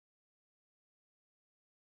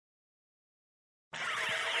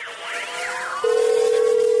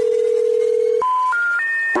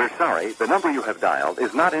sorry, the number you have dialed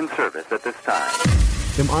is not in service at this time.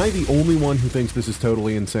 Am I the only one who thinks this is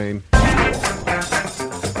totally insane?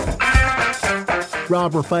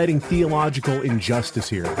 Rob, we're fighting theological injustice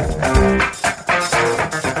here.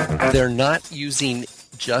 They're not using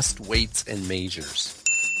just weights and measures.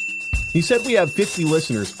 He said we have 50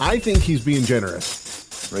 listeners. I think he's being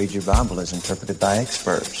generous. Read your Bible as interpreted by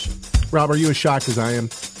experts. Rob, are you as shocked as I am?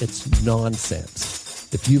 It's nonsense.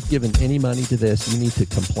 If you've given any money to this, you need to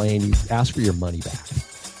complain. You ask for your money back.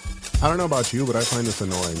 I don't know about you, but I find this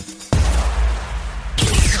annoying.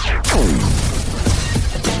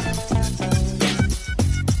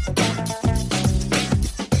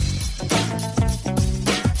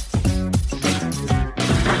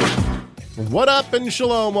 What up and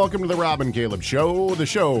shalom? Welcome to the Rob and Caleb Show, the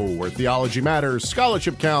show where theology matters,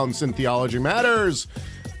 scholarship counts, and theology matters.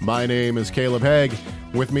 My name is Caleb Haig.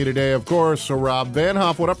 With me today, of course, Rob Van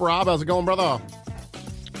Hoff. What up, Rob? How's it going, brother?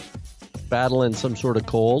 Battling some sort of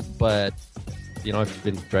cold, but, I've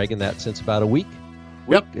been dragging that since about a week.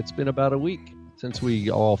 Yep. It's been about a week since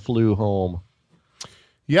we all flew home.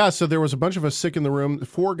 Yeah, so there was a bunch of us sick in the room,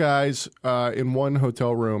 4 guys in one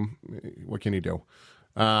hotel room. What can you do?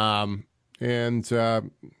 Yeah,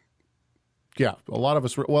 a lot of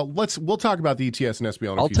us were, we'll talk about the ETS and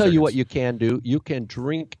SBL in a I'll few tell seconds. you what you can do. You can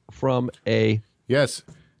drink from a Yes,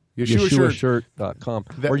 Yeshua shirt. YeshuaShirt.com.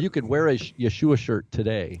 Or you could wear a Yeshua shirt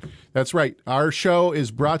today. That's right. Our show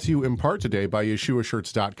is brought to you in part today by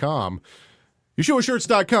YeshuaShirts.com.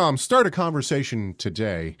 YeshuaShirts.com. Start a conversation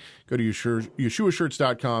today. Go to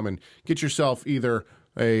YeshuaShirts.com and get yourself either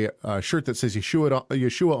a shirt that says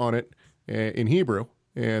Yeshua on it in Hebrew,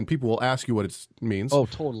 and people will ask you what it means. Oh,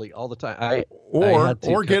 totally, all the time.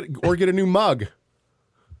 Or get a new mug.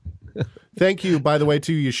 Thank you, by the way,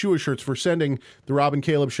 to Yeshua Shirts for sending the Rob and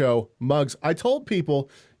Caleb Show mugs. I told people,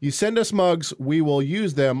 you send us mugs, we will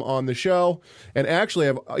use them on the show. And actually,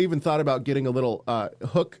 I've even thought about getting a little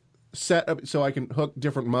hook set up so I can hook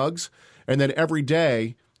different mugs. And then every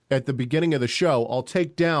day at the beginning of the show, I'll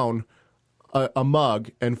take down a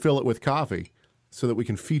mug and fill it with coffee so that we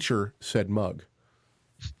can feature said mug.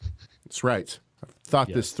 That's right. I've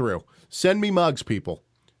thought this through. Send me mugs, people.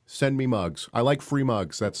 Send me mugs. I like free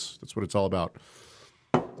mugs. That's what it's all about.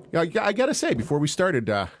 Yeah, I got to say, before we started,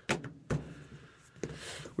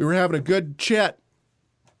 we were having a good chat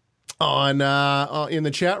on in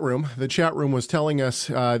the chat room. The chat room was telling us,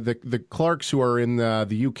 the Clarks who are in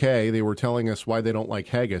the UK, they were telling us why they don't like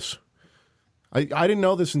haggis. I didn't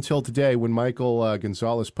know this until today when Michael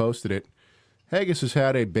Gonzalez posted it. Haggis has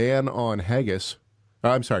had a ban on haggis.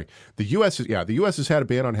 I'm sorry. The U.S. has had a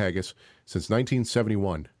ban on haggis since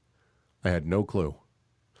 1971. I had no clue,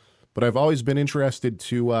 but I've always been interested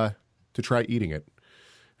to try eating it.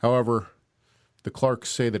 However, the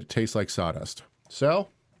Clarks say that it tastes like sawdust. So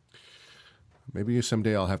maybe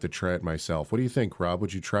someday I'll have to try it myself. What do you think, Rob?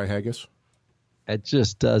 Would you try haggis? It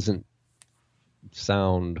just doesn't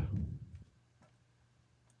sound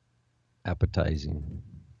appetizing.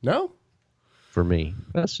 No? For me.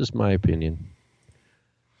 That's just my opinion.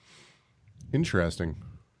 Interesting.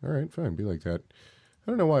 All right, fine. Be like that. I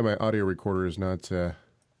don't know why my audio recorder is not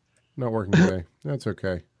working today. That's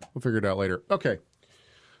okay. We'll figure it out later. Okay.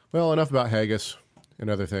 Well, enough about haggis and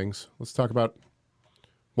other things. Let's talk about,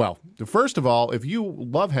 first of all, if you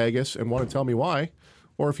love haggis and want to tell me why,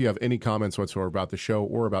 or if you have any comments whatsoever about the show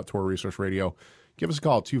or about Torah Resource Radio, give us a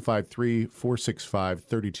call,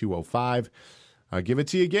 253-465-3205. Give it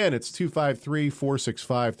to you again. It's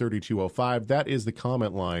 253-465-3205. That is the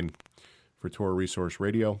comment line for Torah Resource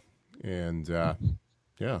Radio. And,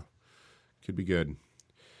 could be good.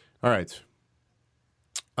 All right.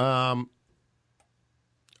 I'm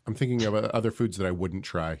thinking of other foods that I wouldn't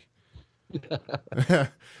try. I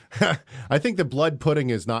think the blood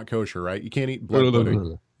pudding is not kosher, right? You can't eat blood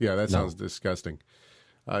pudding. Yeah, that sounds disgusting.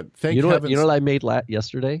 Thank you know heavens. You know what I made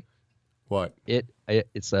yesterday? What?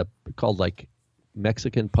 It's called like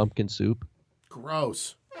Mexican pumpkin soup.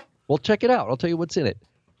 Gross. Well, check it out. I'll tell you what's in it.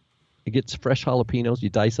 It gets fresh jalapenos. You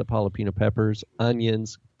dice up jalapeno peppers,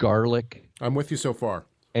 onions, garlic. I'm with you so far.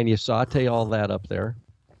 And you saute all that up there.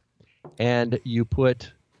 And you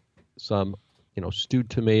put some, stewed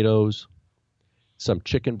tomatoes, some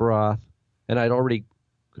chicken broth. And I'd already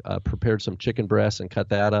prepared some chicken breasts and cut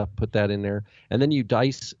that up, put that in there. And then you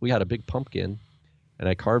dice. We had a big pumpkin, and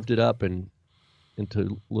I carved it up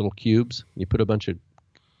into little cubes. You put a bunch of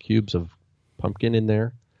cubes of pumpkin in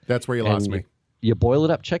there. That's where you lost me. You boil it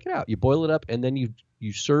up. Check it out. You boil it up, and then you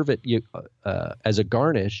serve it. As a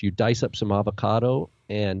garnish, you dice up some avocado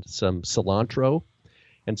and some cilantro,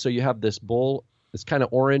 and so you have this bowl. It's kind of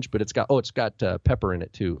orange, but it's got pepper in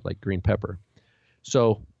it too, like green pepper.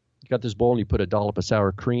 So got this bowl and you put a dollop of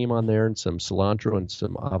sour cream on there and some cilantro and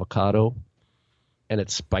some avocado, and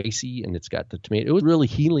it's spicy and it's got the tomato. It was really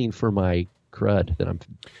healing for my crud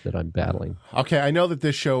that I'm battling. Okay, I know that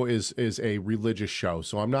this show is a religious show,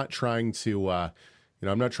 so I'm not trying to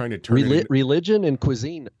I'm not trying to turn religion and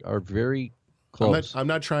cuisine are very close. I'm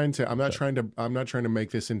not trying to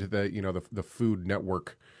make this into the Food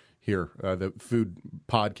Network here, the food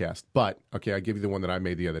podcast. But okay, I give you the one that I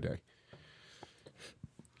made the other day.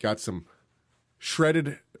 Got some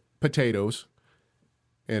shredded potatoes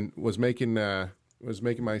and was making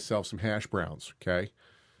myself some hash browns. Okay,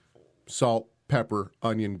 salt, pepper,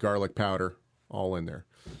 onion, garlic powder, all in there.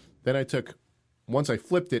 Then once I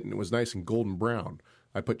flipped it and it was nice and golden brown,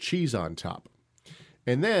 I put cheese on top.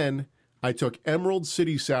 And then I took Emerald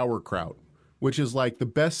City sauerkraut, which is like the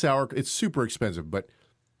best it's super expensive, but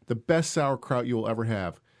the best sauerkraut you will ever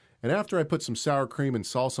have. And after I put some sour cream and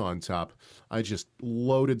salsa on top, I just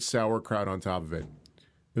loaded sauerkraut on top of it.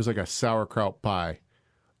 It was like a sauerkraut pie.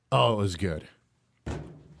 Oh, it was good.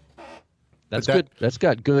 That's good. That's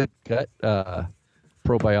got good gut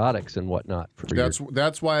probiotics and whatnot.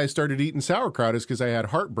 That's why I started eating sauerkraut, is because I had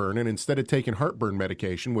heartburn, and instead of taking heartburn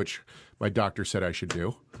medication, which my doctor said I should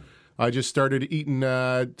do, I just started eating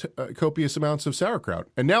copious amounts of sauerkraut.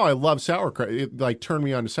 And now I love sauerkraut. It turned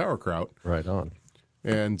me on to sauerkraut. Right on.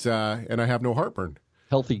 And I have no heartburn.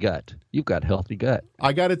 Healthy gut. You've got healthy gut.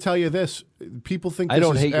 I got to tell you this. People think I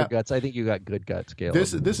don't hate your guts. I think you got good guts, Caleb.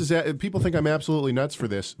 This is people think I'm absolutely nuts for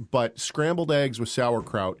this, but scrambled eggs with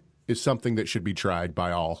sauerkraut is something that should be tried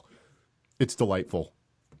by all. It's delightful.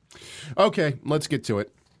 Okay, let's get to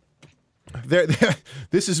it.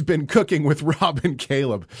 This has been Cooking with Rob and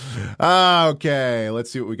Caleb. Okay, let's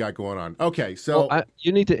see what we got going on. Okay, so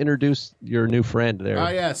you need to introduce your new friend there.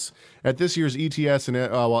 Yes, at this year's ETS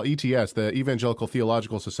ETS, the Evangelical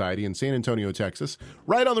Theological Society in San Antonio, Texas,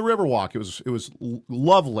 right on the Riverwalk. It was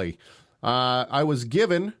lovely. I was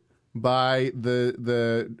given by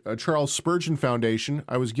the Charles Spurgeon Foundation.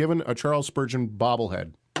 I was given a Charles Spurgeon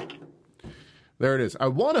bobblehead. There it is. I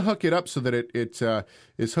want to hook it up so that it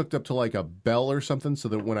is hooked up to like a bell or something, so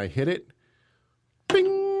that when I hit it, bing!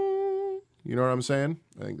 You know what I'm saying?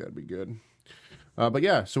 I think that'd be good. But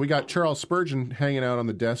yeah, so we got Charles Spurgeon hanging out on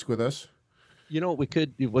the desk with us. You know, what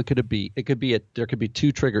could it be? It could be there could be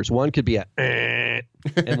two triggers. One could be a and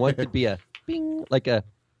one could be a bing, like if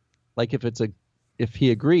he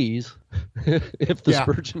agrees, if the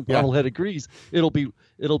Spurgeon bobblehead agrees, it'll be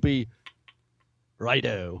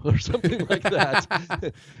righto or something like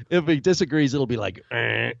that. If he disagrees, it'll be like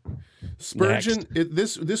Spurgeon.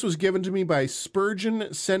 This was given to me by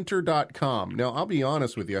SpurgeonCenter.com. Now, I'll be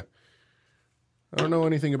honest with you. I don't know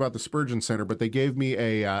anything about the Spurgeon Center, but they gave me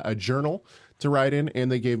a journal to write in,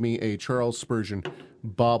 and they gave me a Charles Spurgeon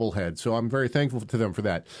bobblehead. So I'm very thankful to them for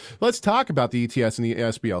that. Let's talk about the ETS and the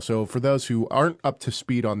SBL. So for those who aren't up to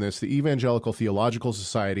speed on this, the Evangelical Theological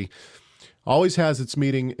Society always has its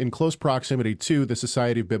meeting in close proximity to the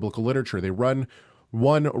Society of Biblical Literature. They run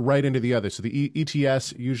one right into the other. So the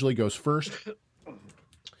ETS usually goes first,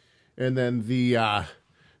 and then the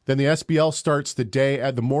SBL starts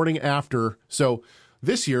the morning after. So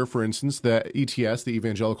this year, for instance, the ETS, the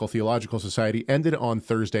Evangelical Theological Society, ended on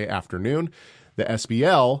Thursday afternoon. The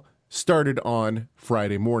SBL started on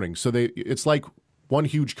Friday morning. So it's like one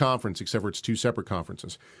huge conference, except for it's two separate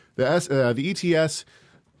conferences. The ETS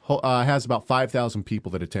has about 5,000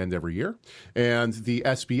 people that attend every year, and the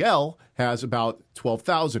SBL has about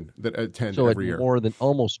 12,000 that attend every year. So it more than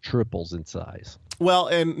almost triples in size. Well,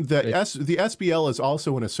 and the SBL is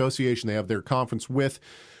also an association. They have their conference with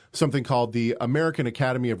something called the American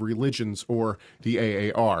Academy of Religions, or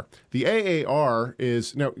the AAR. The AAR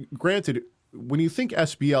is, now granted, when you think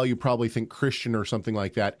SBL, you probably think Christian or something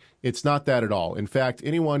like that. It's not that at all. In fact,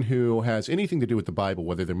 anyone who has anything to do with the Bible,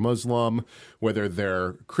 whether they're Muslim, whether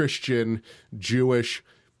they're Christian, Jewish,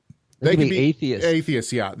 they can be atheists.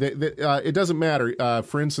 Atheists, yeah. It doesn't matter.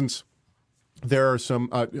 For instance, there are some,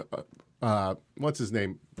 what's his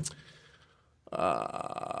name?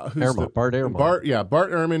 Bart Ehrman. Bart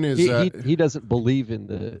Ehrman is... he doesn't believe in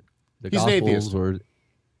the he's Gospels, an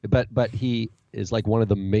atheist. But he is like one of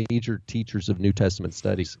the major teachers of New Testament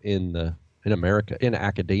studies in America, in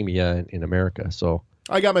academia in America. So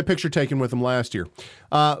I got my picture taken with him last year.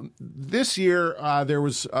 This year there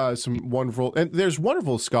was some wonderful, and there's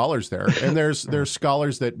wonderful scholars there, and there's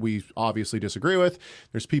scholars that we obviously disagree with.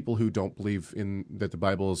 There's people who don't believe that the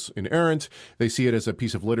Bible is inerrant. They see it as a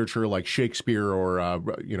piece of literature like Shakespeare or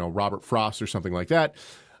Robert Frost or something like that.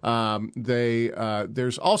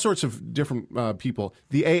 There's all sorts of different people.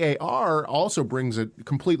 The AAR also brings a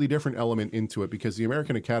completely different element into it, because the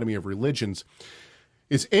American Academy of Religions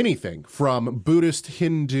is anything from Buddhist,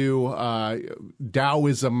 Hindu,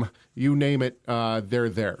 Taoism, you name it, they're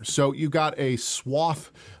there. So you got a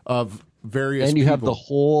swath of various and you people. have the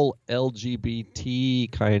whole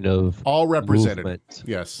LGBT kind of all represented. movement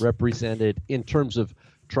Yes. represented in terms of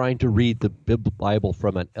trying to read the Bible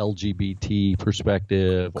from an LGBT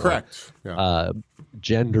perspective. Correct. Or,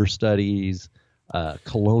 gender studies,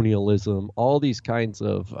 colonialism, all these kinds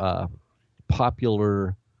of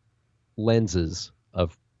popular lenses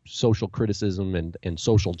of social criticism and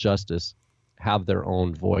social justice have their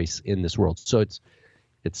own voice in this world. So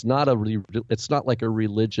it's not like a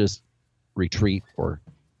religious retreat or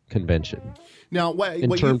convention. Now, in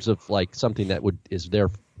terms of like something that is there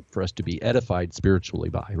for us to be edified spiritually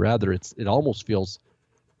by. Rather, it almost feels,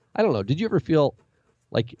 I don't know. Did you ever feel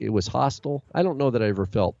like it was hostile? I don't know that I ever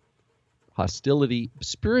felt hostility,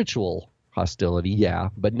 spiritual hostility, yeah,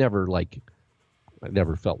 but never I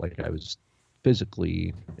never felt like I was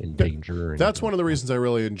physically in danger. That's one of the reasons I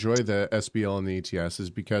really enjoy the SBL and the ETS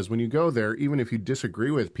is because when you go there, even if you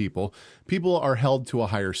disagree with people are held to a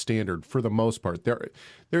higher standard for the most part.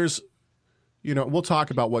 There's, we'll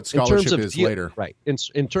talk about what scholarship is later. Right.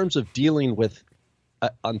 In terms of dealing with,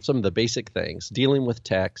 on some of the basic things, dealing with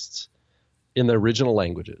texts in the original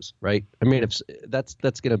languages, right? I mean, if that's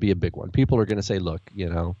going to be a big one. People are going to say, look,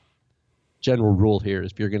 general rule here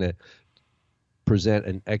is if you're going to present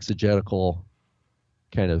an exegetical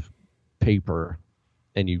kind of paper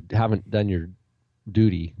and you haven't done your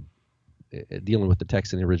duty dealing with the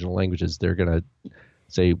text in the original languages, they're going to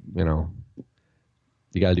say,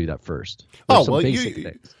 you got to do that first.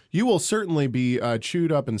 You will certainly be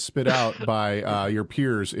chewed up and spit out by your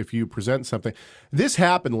peers if you present something. This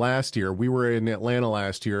happened last year. We were in Atlanta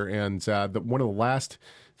last year, and one of the last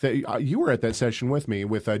you were at that session with me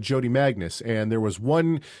with Jody Magnus, and there was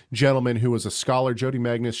one gentleman who was a scholar. Jody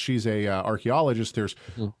Magnus, she's a archaeologist.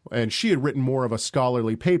 And she had written more of a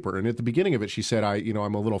scholarly paper. And at the beginning of it, she said,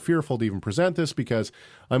 I'm a little fearful to even present this because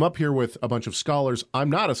I'm up here with a bunch of scholars. I'm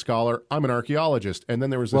not a scholar. I'm an archaeologist. And then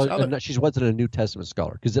there was this other. She wasn't a New Testament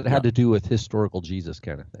scholar because it had to do with historical Jesus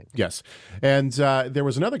kind of thing. Yes, and there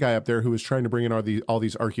was another guy up there who was trying to bring in all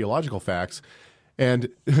these archaeological facts, and.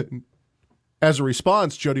 As a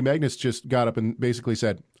response, Jody Magnus just got up and basically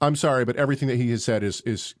said, "I'm sorry, but everything that he has said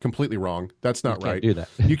is completely wrong. That's not right. Do that.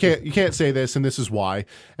 You can't say this, and this is why."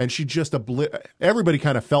 And she just everybody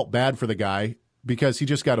kind of felt bad for the guy because he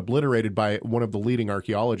just got obliterated by one of the leading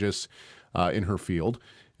archaeologists in her field,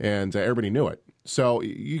 and everybody knew it. So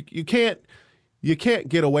you can't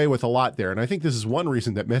get away with a lot there. And I think this is one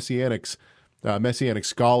reason that Messianic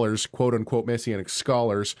scholars, quote unquote Messianic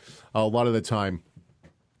scholars, a lot of the time.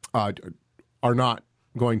 Are not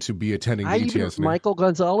going to be attending the ETS. Michael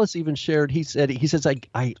Gonzalez even shared. He says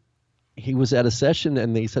he was at a session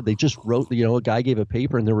and they said they just wrote. A guy gave a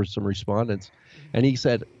paper and there were some respondents, and he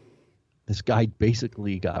said this guy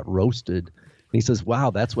basically got roasted. And he says,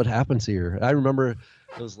 "Wow, that's what happens here." I remember it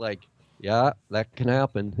was like, yeah, that can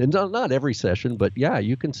happen, and not every session, but yeah,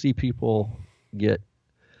 you can see people get.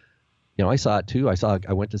 I saw it too.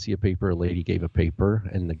 I went to see a paper. A lady gave a paper,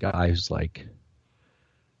 and the guy's like.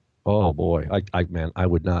 Oh boy, I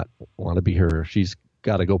would not want to be her. She's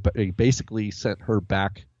got to go. He basically sent her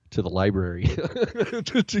back to the library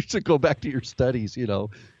to go back to your studies.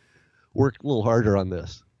 Work a little harder on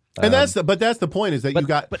this. And that's the point is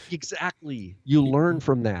that But exactly, you learn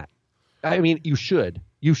from that. I mean, you should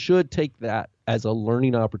take that as a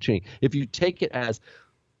learning opportunity. If you take it as,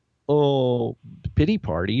 pity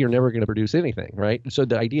party, you're never going to produce anything, right? So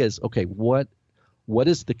the idea is, okay, what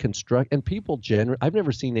is the construct? And people I've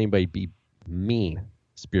never seen anybody be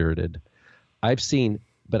mean-spirited. I've seen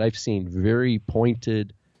very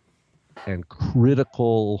pointed and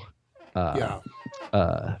critical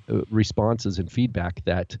responses and feedback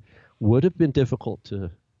that would have been difficult to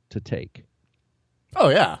take. Oh,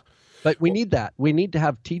 yeah. But we need that. We need to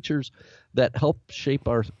have teachers that help shape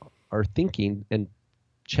our thinking and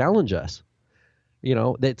challenge us.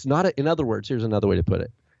 That's not in other words, here's another way to put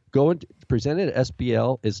it. Go and present it at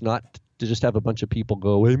SBL is not to just have a bunch of people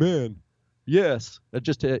go, amen, yes.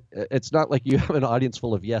 It's not like you have an audience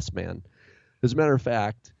full of yes men. As a matter of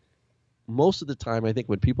fact, most of the time, I think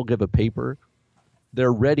when people give a paper,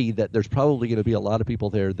 they're ready that there's probably going to be a lot of people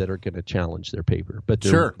there that are going to challenge their paper. But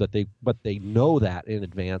sure. But they know that in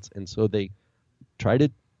advance, and so they try to,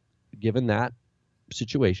 given that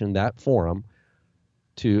situation, that forum,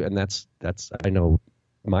 and that's I know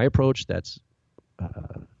my approach. That's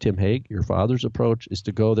Tim Hague, your father's approach, is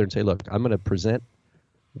to go there and say, look, I'm going to present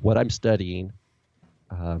what I'm studying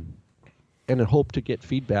and hope to get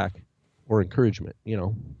feedback or encouragement,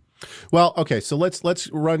 Well, okay, so let's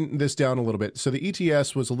run this down a little bit. So the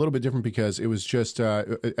ETS was a little bit different because it was just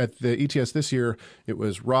at the ETS this year. It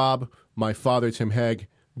was Rob, my father, Tim Hegg,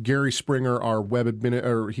 Gary Springer, our web admin,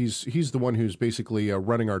 or he's the one who's basically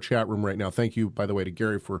running our chat room right now. Thank you, by the way, to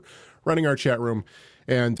Gary for running our chat room,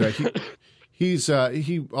 and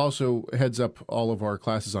he also heads up all of our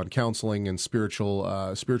classes on counseling and spiritual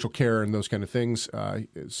care and those kind of things.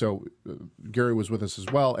 So Gary was with us as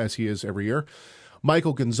well, as he is every year.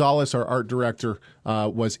 Michael Gonzalez, our art director,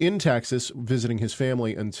 was in Texas visiting his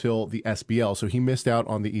family until the SBL, so he missed out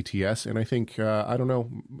on the ETS. And I think I don't know,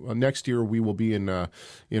 next year we will be in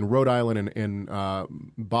Rhode Island and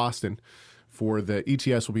Boston. For the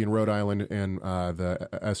ETS will be in Rhode Island and the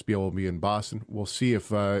SBL will be in Boston. We'll see if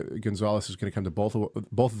Gonzalez is going to come to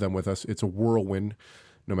both of them with us. It's a whirlwind,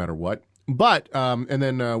 no matter what. But and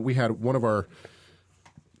then we had one of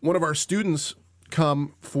our students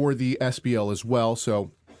come for the SBL as well.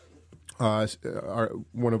 So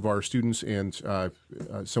one of our students and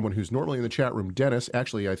someone who's normally in the chat room, Dennis,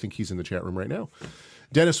 actually I think he's in the chat room right now.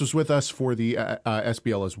 Dennis was with us for the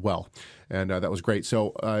SBL as well, and that was great.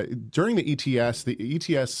 So during the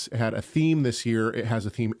ETS had a theme this year. It has a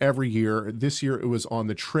theme every year. This year it was on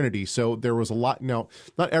the Trinity, so there was a lot. Now,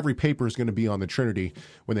 not every paper is going to be on the Trinity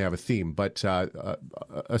when they have a theme, but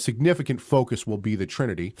a significant focus will be the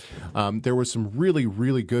Trinity. There were some really,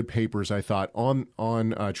 really good papers, I thought, on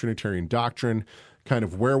Trinitarian doctrine, kind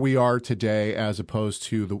of where we are today as opposed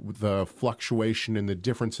to the fluctuation and the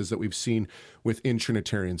differences that we've seen within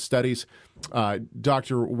Trinitarian studies.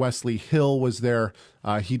 Dr. Wesley Hill was there.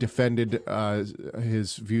 He defended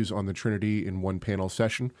his views on the Trinity in one panel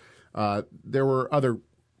session. There were other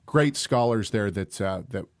great scholars there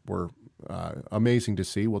that were amazing to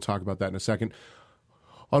see. We'll talk about that in a second.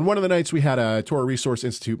 On one of the nights, we had a Torah Resource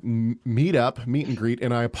Institute meet and greet,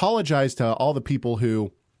 and I apologize to all the people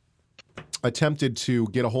who attempted to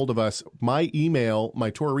get a hold of us. My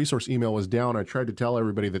Torah Resource email was down. I tried to tell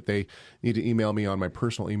everybody that they need to email me on my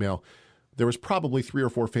personal email. There was probably 3 or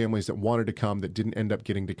 4 families that wanted to come that didn't end up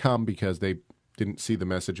getting to come because they didn't see the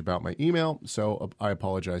message about my email, so I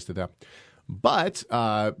apologize to them. But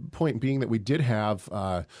point being that we did have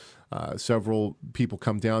several people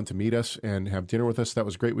come down to meet us and have dinner with us. That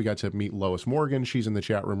was great. We got to meet Lois Morgan. She's in the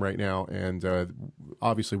chat room right now, and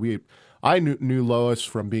obviously I knew Lois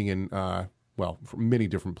from being in from many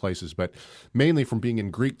different places, but mainly from being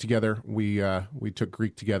in Greek together. We took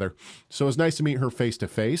Greek together, so it was nice to meet her face to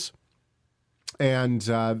face. And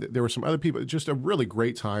there were some other people. Just a really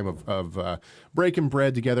great time of breaking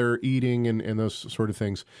bread together, eating, and those sort of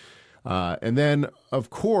things. And then,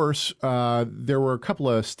 of course, there were a couple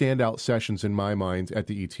of standout sessions in my mind at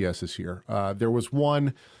the ETS this year. There was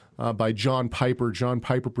one by John Piper. John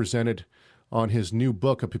Piper presented on his new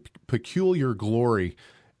book, A Peculiar Glory.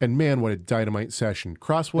 And man, what a dynamite session.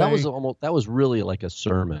 Crossway. That was really like a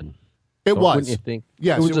sermon. It was. Wouldn't you think?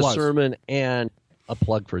 Yes, it was a sermon and a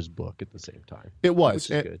plug for his book at the same time. It was.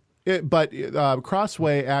 Which is good. But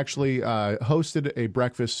Crossway actually hosted a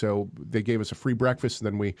breakfast, so they gave us a free breakfast, and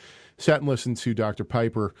then we sat and listened to Dr.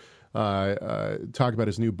 Piper talk about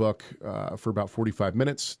his new book for about 45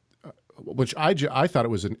 minutes, which I thought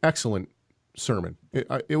it was an excellent sermon.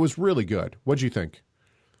 It was really good. What did you think?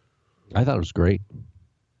 I thought it was great.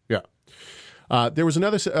 Yeah. There was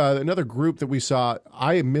another group that we saw.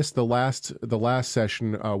 I missed the last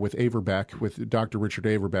session with Averbeck, with Dr. Richard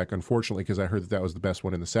Averbeck, unfortunately, because I heard that was the best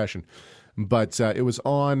one in the session. But it was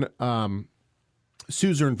on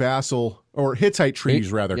suzerain vassal or Hittite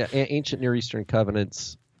trees, rather. Yeah, ancient Near Eastern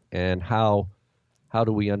covenants, and how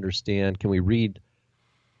do we understand? Can we read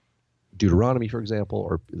Deuteronomy, for example,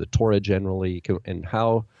 or the Torah generally, and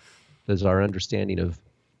how does our understanding of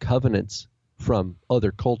covenants from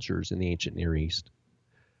other cultures in the ancient Near East,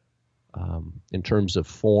 in terms of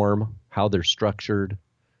form, how they're structured,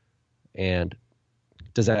 and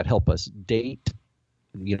does that help us date,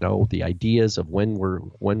 the ideas of when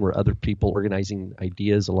were other people organizing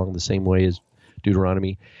ideas along the same way as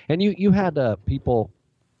Deuteronomy? And you had people,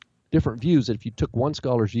 different views. If you took one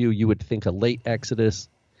scholar's view, you would think a late Exodus.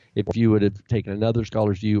 If you would have taken another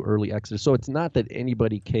scholar's view, early Exodus. So it's not that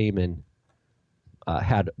anybody came and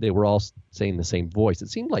they were all saying the same voice. It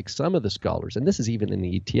seemed like some of the scholars, and this is even in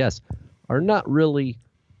the ETS, are not really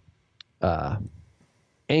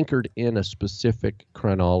anchored in a specific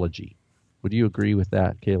chronology. Would you agree with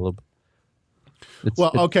that, Caleb?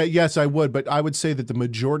 Okay, yes, I would, but I would say that the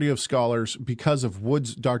majority of scholars, because of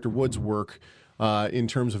Dr. Wood's work in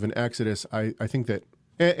terms of an Exodus, I think that,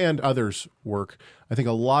 and others' work, I think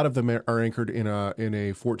a lot of them are anchored in a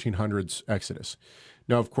 1400s Exodus.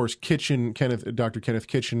 Now, of course, Dr. Kenneth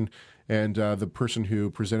Kitchen, and the person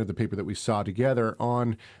who presented the paper that we saw together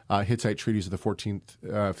on Hittite treaties of the 14th,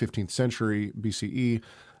 15th century BCE,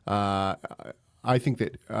 I think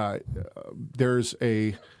that there's a...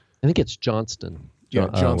 I think it's Johnston. Yeah,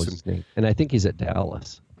 Johnson. Was his name. And I think he's at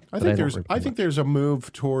Dallas. I think there's a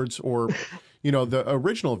move towards, or the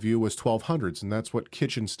original view was 1200s, and that's what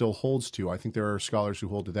Kitchen still holds to. I think there are scholars who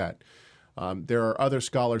hold to that. There are other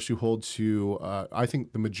scholars who hold to, I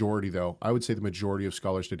think the majority, though, I would say the majority of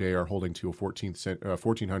scholars today are holding to a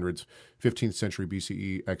 1400s, 15th century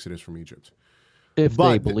BCE exodus from Egypt. If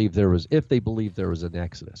they believe there was an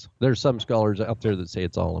exodus. There's some scholars out there that say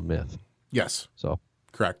it's all a myth. Yes. So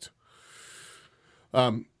correct.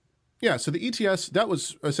 So the ETS, that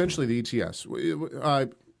was essentially the ETS.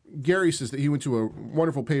 Gary says that he went to a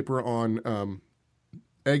wonderful paper on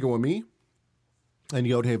Ego Ami and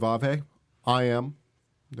Yod He Vav He. I am,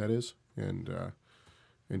 that is, and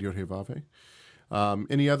Yod He Vav He.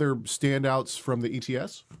 Any other standouts from the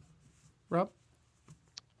ETS, Rob?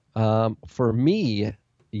 For me,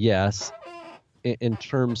 yes. In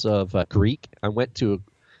terms of Greek, I went to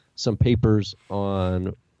some papers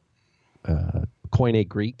on Koine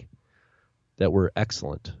Greek that were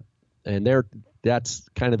excellent, and that's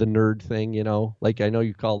kind of the nerd thing, Like I know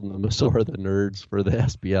you called them the Masora the nerds for the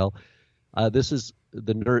SBL. This is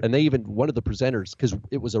the nerd, and they even one of the presenters, because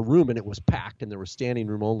it was a room and it was packed, and there was standing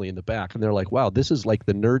room only in the back, and they're like, "Wow, this is like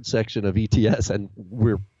the nerd section of ETS, and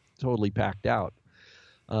we're totally packed out."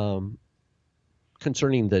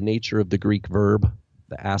 Concerning the nature of the Greek verb,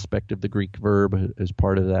 the aspect of the Greek verb is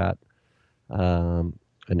part of that,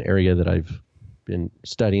 an area that I've been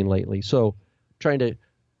studying lately. So trying to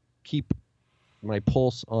keep my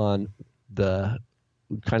pulse on the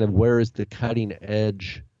kind of where is the cutting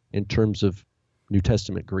edge in terms of New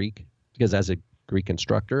Testament Greek, because as a Greek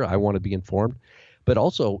instructor, I want to be informed, but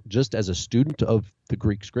also just as a student of the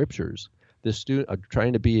Greek scriptures,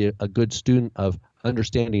 trying to be a good student of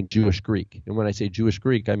understanding Jewish Greek. And when I say Jewish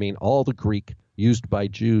Greek, I mean all the Greek used by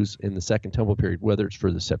Jews in the Second Temple period, whether it's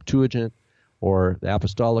for the Septuagint or the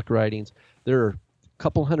apostolic writings. There are a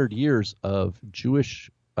couple hundred years of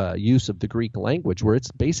Jewish use of the Greek language, where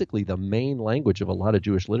it's basically the main language of a lot of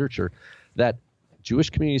Jewish literature, that Jewish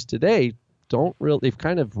communities today they've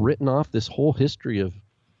kind of written off this whole history of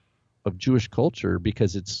Jewish culture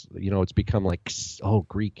because it's become like, oh,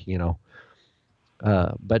 Greek,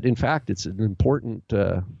 but in fact, it's an important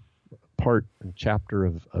part and chapter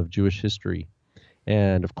of Jewish history.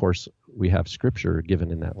 And of course, we have scripture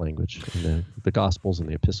given in that language, in the Gospels and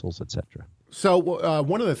the epistles, etc. So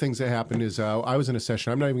one of the things that happened is I was in a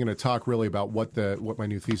session. I'm not even going to talk really about what my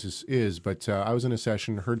new thesis is, but I was in a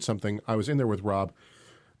session, heard something. I was in there with Rob.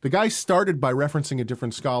 The guy started by referencing a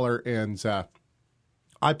different scholar, and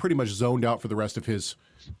I pretty much zoned out for the rest of his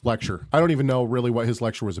lecture. I don't even know really what his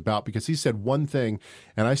lecture was about, because he said one thing,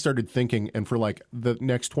 and I started thinking, and for like the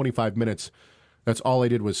next 25 minutes, that's all I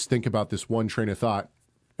did was think about this one train of thought.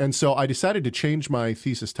 And so I decided to change my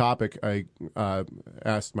thesis topic. I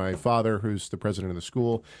asked my father, who's the president of the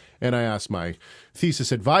school, and I asked my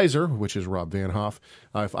thesis advisor, which is Rob Van Hoff,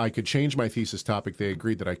 if I could change my thesis topic. They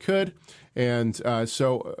agreed that I could. And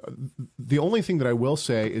so the only thing that I will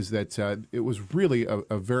say is that it was really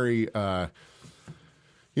a very...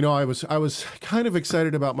 I was kind of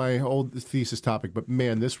excited about my old thesis topic, but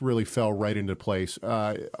man, this really fell right into place.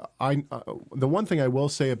 The one thing I will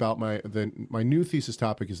say about my new thesis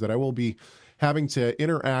topic is that I will be having to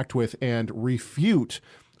interact with and refute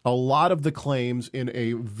a lot of the claims in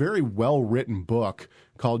a very well-written book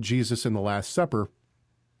called Jesus and the Last Supper,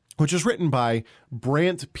 which is written by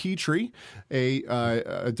Brant Petrie,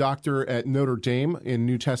 a doctor at Notre Dame in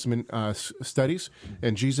New Testament studies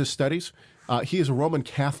and Jesus studies. He is a Roman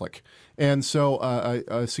Catholic. And so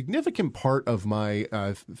a significant part of my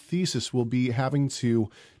thesis will be having to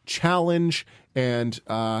challenge and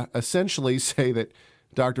essentially say that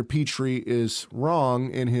Dr. Petrie is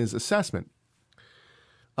wrong in his assessment.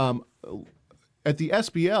 At the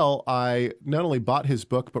SBL, I not only bought his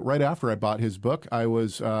book, but right after I bought his book,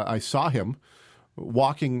 I saw him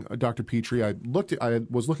walking Dr. Petrie. I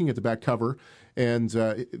was looking at the back cover, and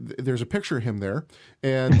there's a picture of him there.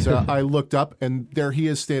 And I looked up, and there he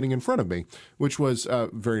is standing in front of me, which was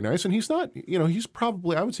very nice. And he's not, he's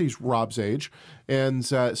probably, I would say he's Rob's age. And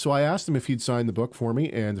so I asked him if he'd sign the book for me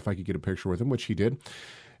and if I could get a picture with him, which he did.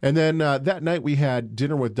 And then that night we had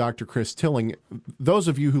dinner with Dr. Chris Tilling. Those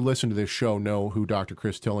of you who listen to this show know who Dr.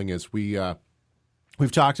 Chris Tilling is. We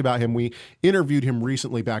We've talked about him. We interviewed him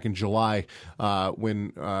recently back in July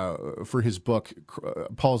when for his book,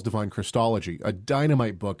 Paul's Divine Christology, a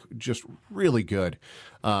dynamite book, just really good.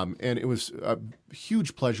 And it was a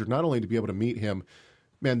huge pleasure not only to be able to meet him.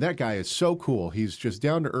 Man, that guy is so cool. He's just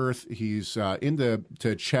down to earth. He's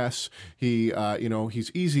into chess.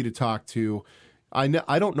 He's easy to talk to. I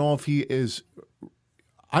don't know if he is.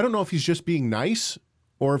 I don't know if he's just being nice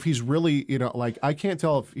or if he's really, I can't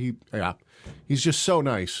tell if he. Yeah. He's just so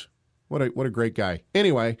nice. What a great guy.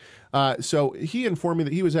 Anyway, so he informed me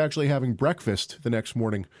that he was actually having breakfast the next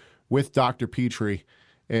morning with Dr. Petrie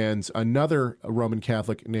and another Roman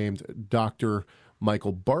Catholic named Dr.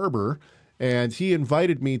 Michael Barber, and he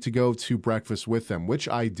invited me to go to breakfast with them, which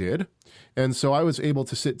I did. And so I was able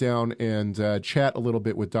to sit down and chat a little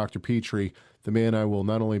bit with Dr. Petrie, the man I will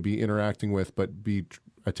not only be interacting with, but be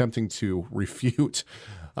attempting to refute.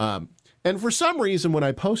 And for some reason, when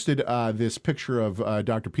I posted this picture of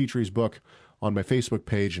Dr. Petrie's book on my Facebook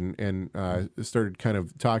page and started kind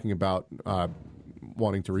of talking about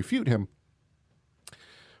wanting to refute him,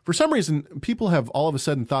 for some reason, people have all of a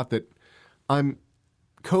sudden thought that I'm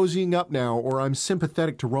cozying up now or I'm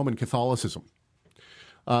sympathetic to Roman Catholicism.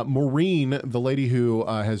 Maureen, the lady who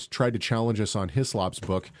has tried to challenge us on Hislop's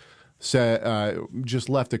book, just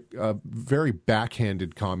left a very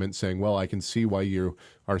backhanded comment saying, well, I can see why you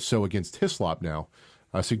are so against Hislop now,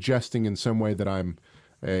 suggesting in some way that I'm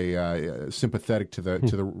sympathetic to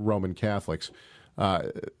the Roman Catholics.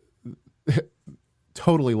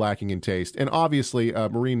 Totally lacking in taste. And obviously,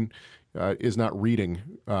 Maureen is not reading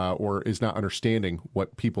or is not understanding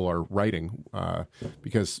what people are writing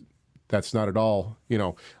because that's not at all,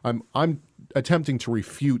 I'm attempting to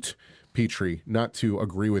refute Petrie, not to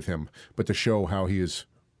agree with him, but to show how he is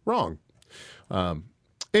wrong.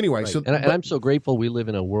 Anyway, right. And I'm so grateful we live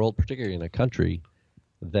in a world, particularly in a country,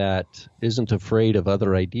 that isn't afraid of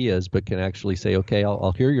other ideas, but can actually say, okay,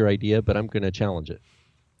 I'll hear your idea, but I'm going to challenge it.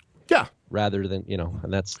 Yeah. Rather than,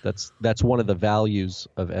 and that's one of the values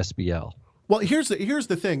of SBL. Well, here's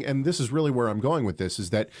the thing, and this is really where I'm going with this, is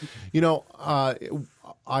that,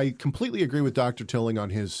 I completely agree with Dr. Tilling on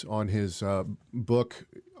his book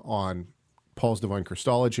on Paul's Divine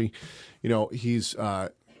Christology. He's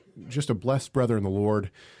just a blessed brother in the Lord.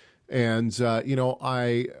 And,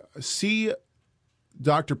 I see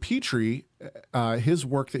Dr. Petrie, his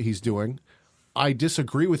work that he's doing, I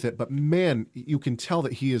disagree with it, but man, you can tell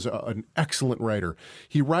that he is an excellent writer.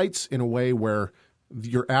 He writes in a way where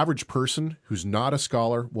your average person who's not a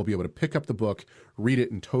scholar will be able to pick up the book, read it,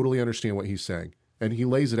 and totally understand what he's saying. And he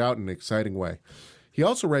lays it out in an exciting way. He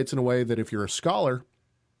also writes in a way that if you're a scholar,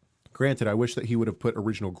 granted, I wish that he would have put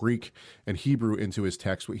original Greek and Hebrew into his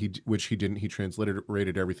text, which he didn't. He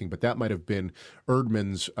transliterated everything, but that might have been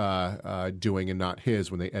Erdman's doing and not his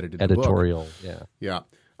when they edited the book. Editorial, yeah. Yeah.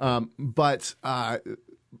 But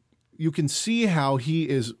you can see how he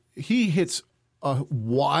hits a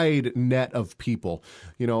wide net of people.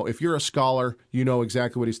 If you're a scholar, you know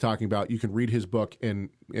exactly what he's talking about. You can read his book and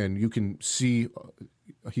you can see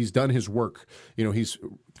he's done his work. He's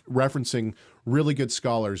referencing really good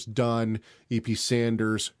scholars, Dunn, E.P.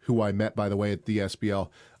 Sanders, who I met, by the way, at the SBL,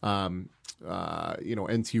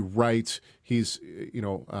 N.T. Wright, he's,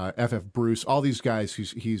 F.F. Bruce, all these guys,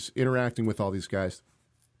 he's interacting with all these guys.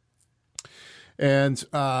 And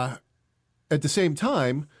at the same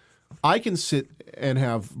time, I can sit and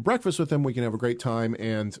have breakfast with him. We can have a great time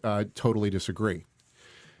and totally disagree.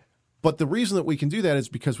 But the reason that we can do that is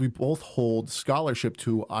because we both hold scholarship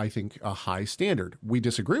to, I think, a high standard. We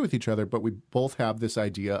disagree with each other, but we both have this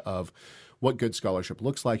idea of what good scholarship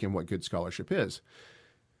looks like and what good scholarship is.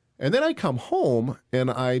 And then I come home and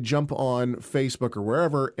I jump on Facebook or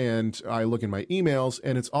wherever and I look in my emails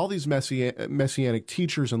and it's all these messianic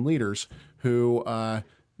teachers and leaders who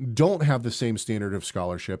don't have the same standard of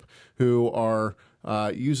scholarship, who are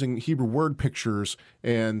using Hebrew word pictures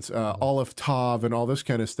and Aleph Tav and all this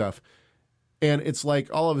kind of stuff. And it's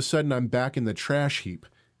like all of a sudden I'm back in the trash heap.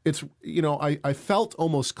 It's, I felt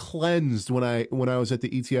almost cleansed when I was at the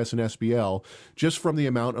ETS and SBL just from the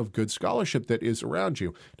amount of good scholarship that is around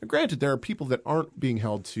you. Now, granted, there are people that aren't being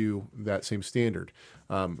held to that same standard.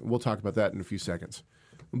 We'll talk about that in a few seconds.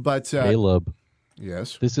 But Caleb.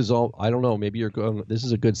 Yes. This is all, I don't know, maybe you're going, this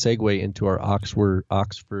is a good segue into our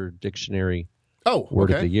Oxford Dictionary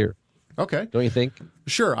word of the year. Okay. Don't you think?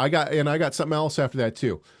 Sure. I got something else after that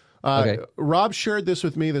too. Okay. Rob shared this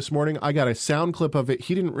with me this morning. I got a sound clip of it.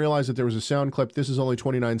 He didn't realize that there was a sound clip. This is only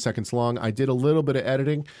 29 seconds long. I did a little bit of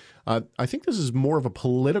editing. I think this is more of a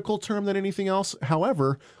political term than anything else.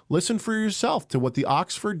 However, listen for yourself to what the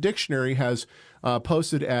Oxford Dictionary has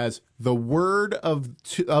posted as the word of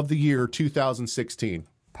the year 2016.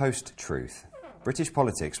 Post-truth. British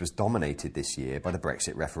politics was dominated this year by the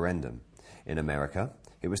Brexit referendum. In America,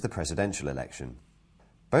 it was the presidential election.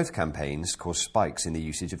 Both campaigns caused spikes in the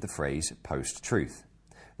usage of the phrase post-truth.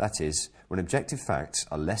 That is, when objective facts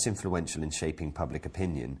are less influential in shaping public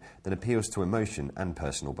opinion than appeals to emotion and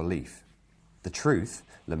personal belief. The truth,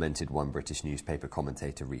 lamented one British newspaper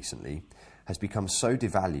commentator recently, has become so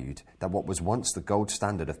devalued that what was once the gold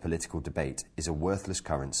standard of political debate is a worthless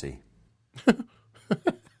currency.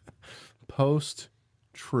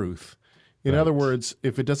 Post-truth. In other words,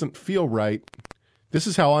 if it doesn't feel right, this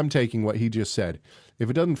is how I'm taking what he just said. If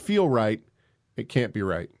it doesn't feel right, it can't be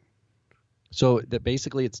right. So that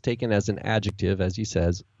basically it's taken as an adjective, as he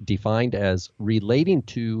says, defined as relating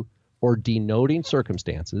to or denoting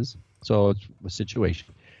circumstances, so it's a situation,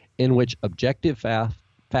 in which objective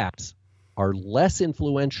facts are less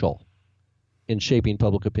influential in shaping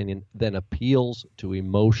public opinion than appeals to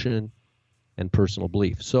emotion and personal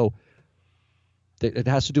belief. So it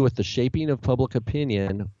has to do with the shaping of public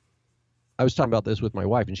opinion. I was talking about this with my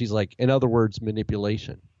wife, and she's like, in other words,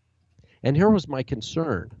 manipulation. And here was my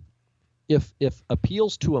concern. If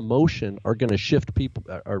appeals to emotion are going to shift people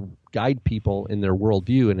or guide people in their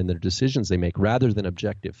worldview and in their decisions they make rather than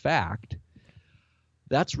objective fact,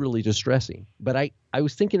 that's really distressing. But I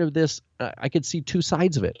was thinking of this, I could see two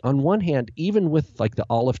sides of it. On one hand, even with like the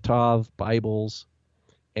Aleph Tav Bibles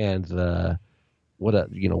and the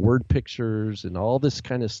word pictures and all this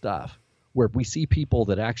kind of stuff, where we see people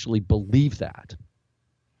that actually believe that,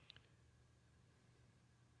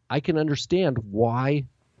 I can understand why.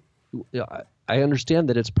 I understand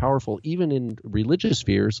that it's powerful even in religious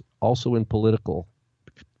spheres, also in political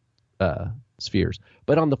spheres.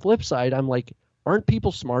 But on the flip side, I'm like, aren't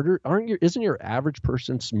people smarter? Isn't your average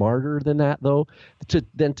person smarter than that, though,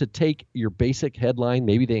 than to take your basic headline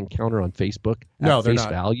maybe they encounter on Facebook at face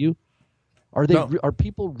value? Are they? No. Are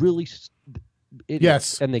people really idiots,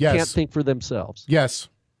 yes, and they can't think for themselves? Yes,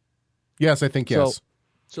 I think yes.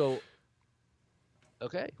 So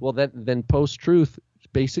okay. Well, then post-truth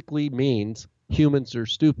basically means humans are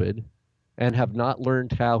stupid and have not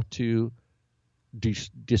learned how to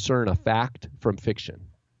discern a fact from fiction.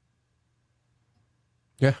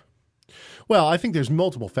 Yeah. Well, I think there's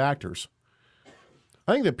multiple factors.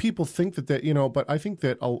 I think that people think that, but I think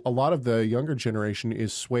that a lot of the younger generation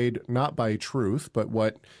is swayed not by truth, but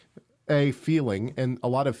what a feeling, and a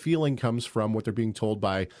lot of feeling comes from what they're being told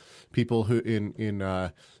by people who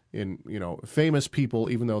in famous people,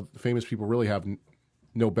 even though famous people really have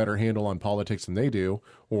no better handle on politics than they do,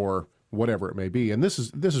 or whatever it may be. And this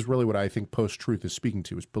is really what I think post-truth is speaking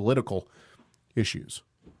to, is political issues.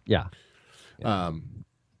 Yeah.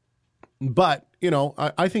 But,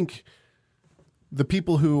 I think the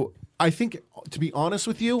people who, to be honest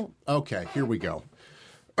with you, okay, here we go.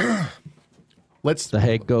 The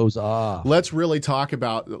head goes off. Let's really talk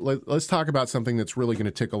about, let's talk about something that's really going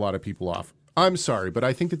to tick a lot of people off. I'm sorry, but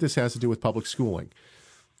I think that this has to do with public schooling.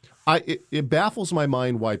 It baffles my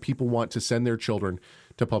mind why people want to send their children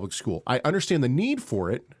to public school. I understand the need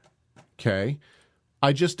for it, okay?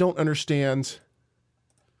 I just don't understand.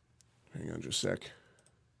 Hang on just a sec.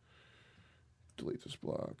 Delete this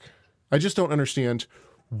block. I just don't understand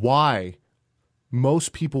why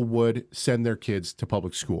most people would send their kids to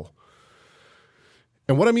public school.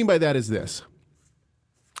 And what I mean by that is this.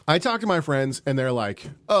 I talk to my friends and they're like,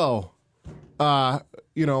 I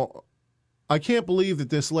can't believe that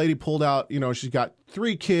this lady pulled out, she's got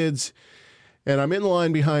 3 kids and I'm in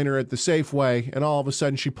line behind her at the Safeway and all of a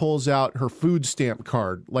sudden she pulls out her food stamp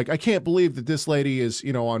card. Like, I can't believe that this lady is,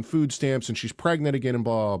 on food stamps and she's pregnant again and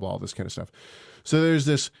blah, blah, blah, all this kind of stuff. So there's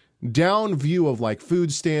this down view of like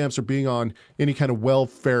food stamps or being on any kind of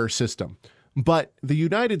welfare system. But the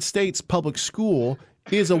United States public school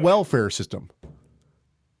is a welfare system.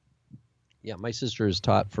 Yeah, my sister has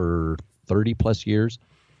taught for 30 plus years.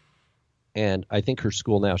 And I think her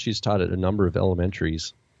school now, she's taught at a number of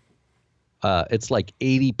elementaries. It's like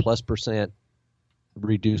 80+%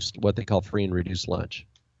 reduced, what they call free and reduced lunch.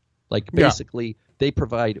 Like basically they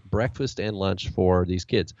provide breakfast and lunch for these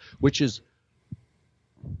kids, which is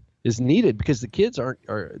needed because the kids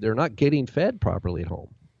they're not getting fed properly at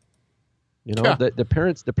home.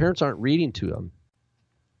 The parents aren't reading to them.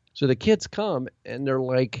 So the kids come and they're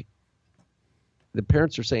like, the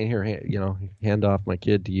parents are saying, here, hand off my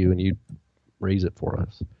kid to you and you raise it for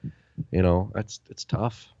us. It's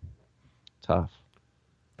tough. tough.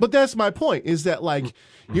 But that's my point, is that, like,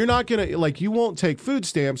 you're not going to, like, you won't take food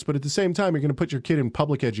stamps, but at the same time, you're going to put your kid in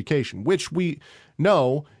public education, which we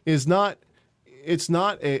know is not, it's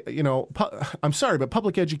not a, you know, I'm sorry, but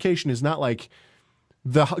public education is not like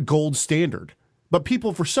the gold standard. But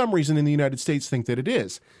people, for some reason, in the United States think that it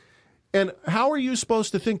is. And how are you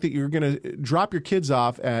supposed to think that you're going to drop your kids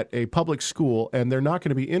off at a public school and they're not going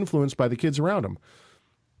to be influenced by the kids around them?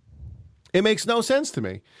 It makes no sense to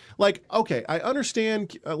me. Like, okay, I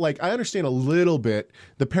understand a little bit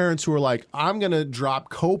the parents who are like, I'm going to drop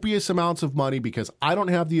copious amounts of money because I don't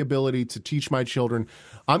have the ability to teach my children.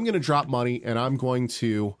 I'm going to drop money and I'm going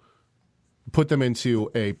to put them into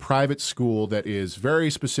a private school that is very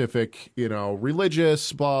specific, you know,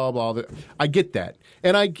 religious, blah, blah. I get that.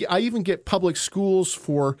 And I even get public schools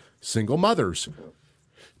for single mothers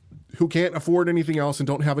who can't afford anything else and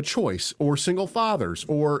don't have a choice, or single fathers,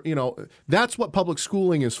 or, you know, that's what public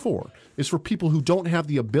schooling is for people who don't have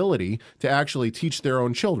the ability to actually teach their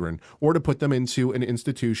own children, or to put them into an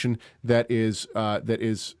institution that is,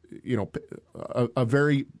 you know, a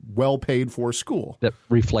very well paid for school that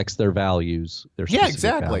reflects their values. Their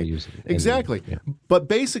specific values. Exactly. Yeah. But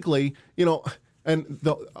basically, you know, and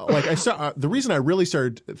the reason I really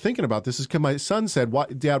started thinking about this is because my son said,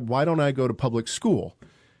 Dad, why don't I go to public school?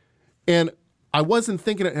 And I wasn't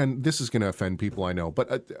thinking, and this is going to offend people, I know,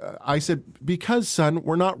 but I said, because, son,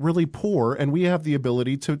 we're not really poor and we have the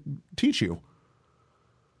ability to teach you.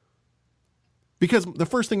 Because the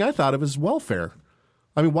first thing I thought of is welfare.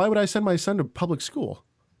 I mean, why would I send my son to public school?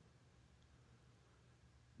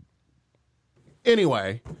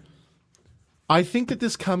 Anyway, I think that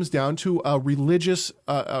this comes down to a religious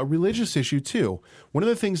issue too. One of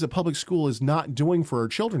the things that public school is not doing for our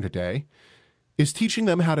children today is teaching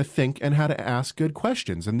them how to think and how to ask good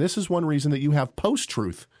questions. And this is one reason that you have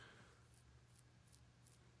post-truth.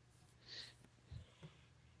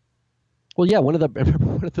 Well, yeah, one of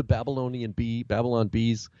the Babylon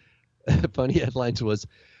Bees funny headlines was,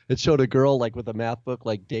 it showed a girl like with a math book,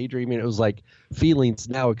 like daydreaming. It was like feelings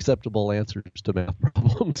now acceptable answers to math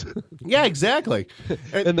problems. Yeah, exactly.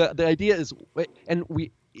 And the idea is, and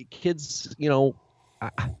we kids, you know,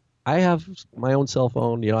 I have my own cell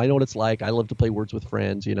phone. You know, I know what it's like. I love to play Words with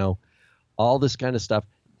Friends. You know, all this kind of stuff.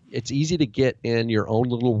 It's easy to get in your own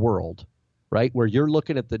little world, right? Where you're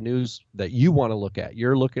looking at the news that you want to look at.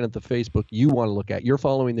 You're looking at the Facebook you want to look at. You're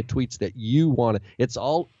following the tweets that you want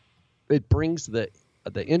to. It brings the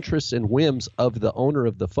interests and whims of the owner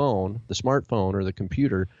of the phone, the smartphone or the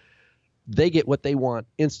computer. They get what they want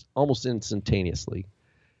almost instantaneously.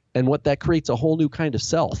 And what that creates a whole new kind of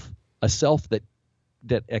self, a self that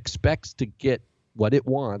expects to get what it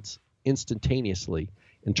wants instantaneously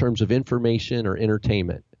in terms of information or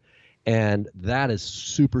entertainment. And that is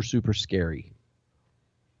super, super scary,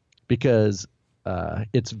 because I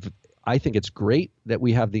think it's great that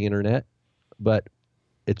we have the internet, but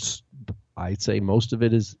I'd say most of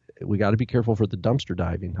it is, we got to be careful for the dumpster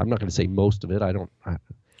diving. I'm not going to say most of it. I don't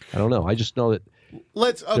know. I just know that.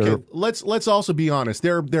 Let's also be honest.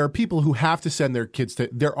 There are people who have to send their kids to.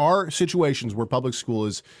 There are situations where public school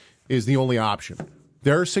is the only option.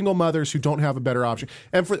 There are single mothers who don't have a better option,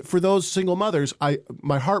 and for those single mothers,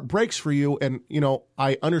 my heart breaks for you, and you know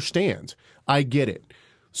I understand. I get it.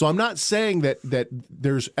 So I'm not saying that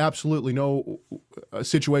there's absolutely no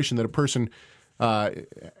situation that a person.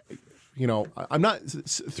 You know, I'm not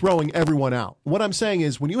throwing everyone out. What I'm saying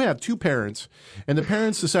is, when you have two parents and the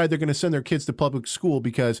parents decide they're going to send their kids to public school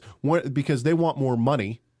because they want more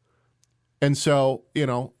money, and so, you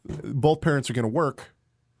know, both parents are going to work,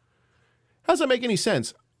 how does that make any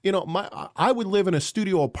sense? You know, I would live in a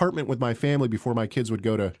studio apartment with my family before my kids would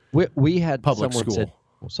go to we had public school.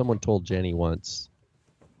 Someone told Jenny once,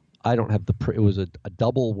 I don't have it was a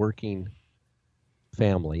double working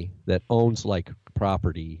family that owns like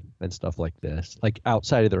property and stuff like this, like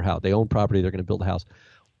outside of their house. They own property. They're going to build a house.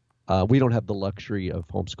 We don't have the luxury of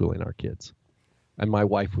homeschooling our kids. And my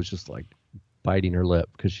wife was just like biting her lip,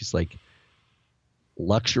 because she's like,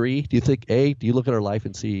 luxury? Do you look at our life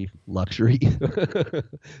and see luxury?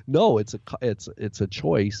 No, it's a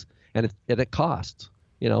choice, and it costs.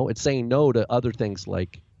 You know, it's saying no to other things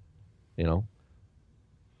like, you know,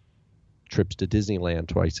 trips to Disneyland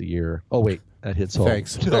twice a year. Oh wait, that hits home.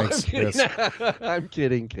 Thanks. Yes. I'm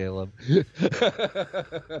kidding, Caleb.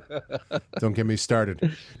 Don't get me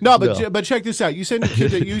started. No, but check this out. You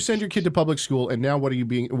send your kid to public school, and now what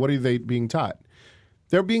are they being taught?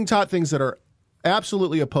 They're being taught things that are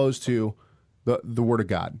absolutely opposed to the Word of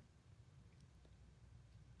God.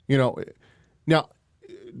 You know, now,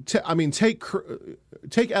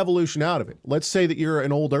 take evolution out of it. Let's say that you're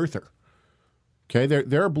an old earther. Okay,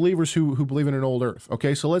 there are believers who believe in an old earth.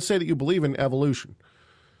 Okay, so let's say that you believe in evolution.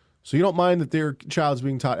 So you don't mind that their child's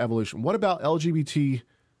being taught evolution. What about LGBT,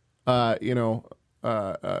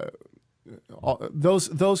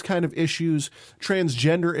 those kind of issues,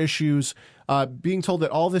 transgender issues, being told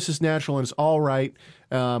that all this is natural and it's all right,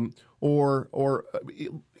 or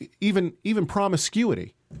even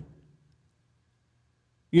promiscuity.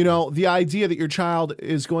 You know, the idea that your child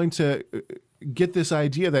is going to get this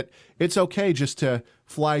idea that it's okay just to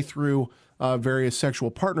fly through various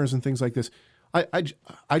sexual partners and things like this.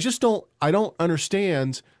 I just don't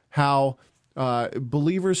understand how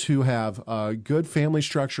believers who have a good family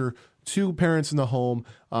structure, 2 parents in the home,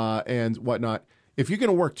 and whatnot, if you're going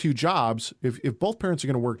to work 2 jobs, if both parents are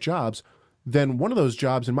going to work jobs, then one of those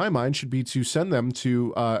jobs, in my mind, should be to send them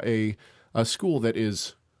to a school that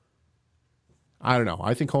is, I don't know.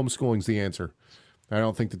 I think homeschooling's the answer. I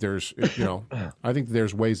don't think that there's, I think that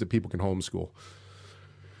there's ways that people can homeschool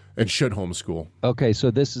and should homeschool. Okay, so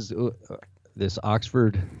this is this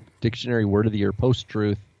Oxford Dictionary Word of the Year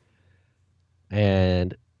post-truth.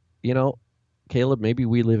 And, Caleb, maybe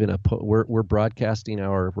we live in we're broadcasting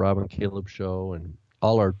our Rob and Caleb show and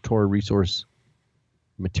all our Torah resource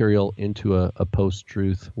material into a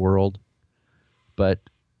post-truth world. But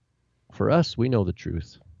for us, we know the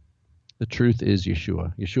truth. The truth is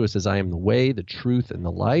Yeshua. Yeshua says, "I am the way, the truth, and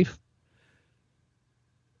the life."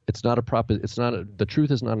 It's not the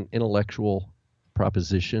truth is not an intellectual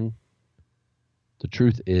proposition. The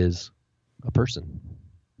truth is a person.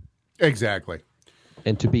 Exactly.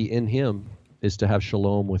 And to be in him is to have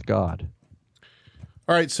shalom with God.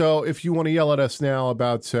 All right, so if you want to yell at us now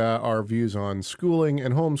about our views on schooling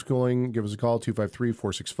and homeschooling, give us a call,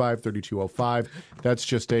 253-465-3205. That's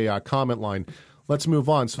just a comment line. Let's move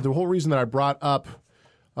on. So the whole reason that I brought up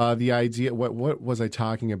the idea, what was I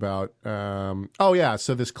talking about?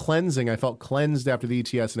 So this cleansing, I felt cleansed after the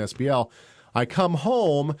ETS and SBL. I come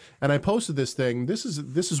home and I posted this thing. This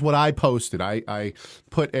is what I posted. I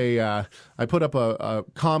put up a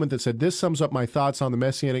comment that said, "This sums up my thoughts on the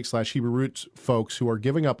Messianic / Hebrew roots folks who are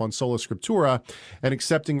giving up on sola scriptura and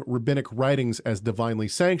accepting rabbinic writings as divinely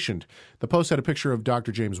sanctioned." The post had a picture of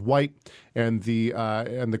Dr. James White, and the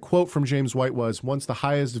quote from James White was, "Once the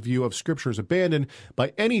highest view of Scripture is abandoned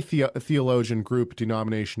by any theologian, group,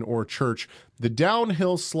 denomination, or church, the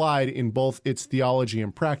downhill slide in both its theology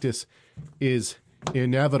and practice is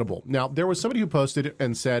inevitable." Now, there was somebody who posted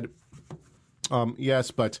and said,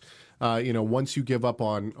 yes, but once you give up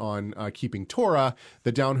on keeping Torah,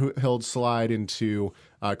 the downhill slide into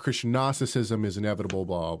Christian Gnosticism is inevitable,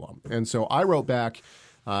 blah, blah, blah. And so I wrote back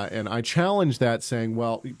and I challenged that, saying,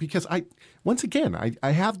 well, because I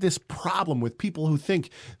have this problem with people who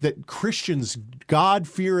think that Christians,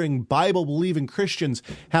 God-fearing, Bible-believing Christians,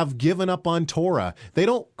 have given up on Torah. They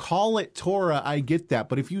don't call it Torah, I get that.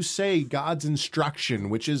 But if you say God's instruction,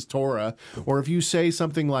 which is Torah, or if you say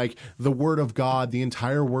something like the Word of God, the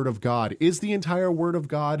entire Word of God, is the entire Word of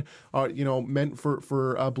God, meant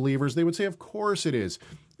for believers? They would say, of course it is.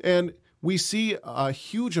 And we see a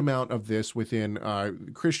huge amount of this within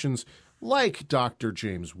Christians like Dr.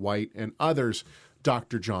 James White and others,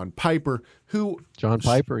 Dr. John Piper, who... John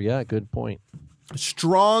Piper, yeah, good point.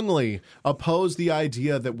 Strongly oppose the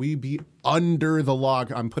idea that we be under the law.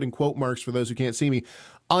 I'm putting quote marks for those who can't see me.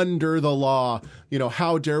 Under the law.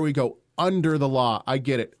 How dare we go under the law? I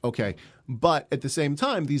get it. Okay. But at the same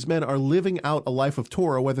time, these men are living out a life of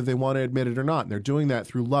Torah, whether they want to admit it or not. And they're doing that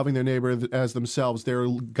through loving their neighbor as themselves. They're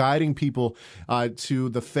guiding people to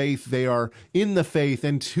the faith. They are in the faith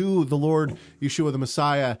and to the Lord Yeshua the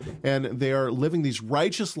Messiah. And they are living these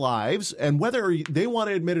righteous lives. And whether they want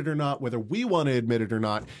to admit it or not, whether we want to admit it or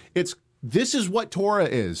not, this is what Torah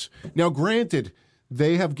is. Now, granted,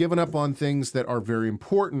 they have given up on things that are very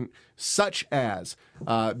important, such as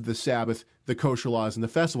the Sabbath, the kosher laws, and the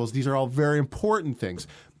festivals. These are all very important things.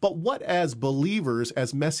 But what, as believers,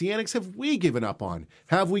 as Messianics, have we given up on?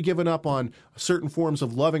 Have we given up on certain forms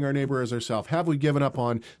of loving our neighbor as ourselves? Have we given up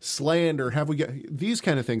on slander? These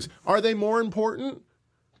kind of things? Are they more important?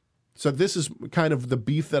 So this is kind of the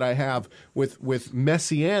beef that I have with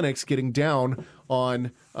Messianics getting down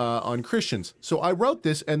on Christians. So I wrote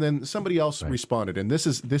this, and then somebody else responded, and this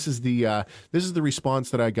is the response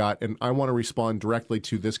that I got, and I want to respond directly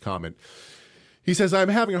to this comment. He says, "I'm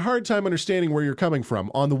having a hard time understanding where you're coming from.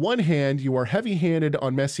 On the one hand, you are heavy-handed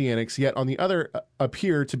on Messianics, yet on the other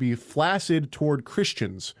appear to be flaccid toward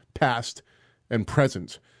Christians, past and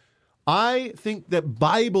present. I think that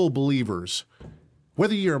Bible believers,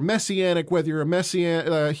 whether you're a Messianic, whether you're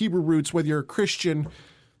a Hebrew roots, whether you're a Christian,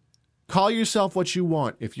 Call yourself what you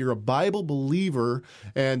want. If you're a Bible believer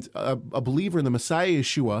and a believer in the Messiah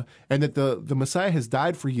Yeshua, and that the Messiah has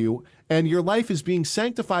died for you, and your life is being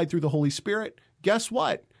sanctified through the Holy Spirit, guess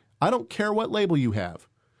what? I don't care what label you have.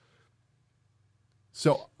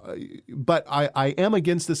 So, but I am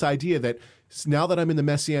against this idea that now that I'm in the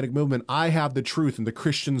Messianic movement, I have the truth, and the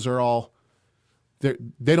Christians are all,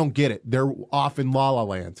 they don't get it. They're off in La La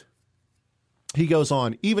Land. He goes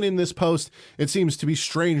on, even in this post, it seems to be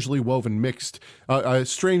strangely woven mix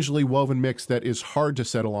that is hard to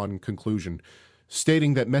settle on conclusion,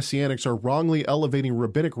 stating that Messianics are wrongly elevating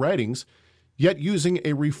rabbinic writings, yet using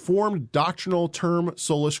a reformed doctrinal term,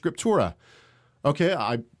 sola scriptura.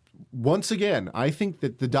 Okay, once again, I think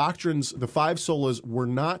that the doctrines, the five solas, were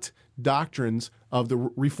not doctrines of the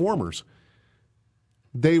reformers.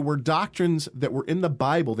 They were doctrines that were in the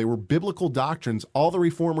Bible. They were biblical doctrines. All the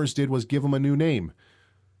reformers did was give them a new name.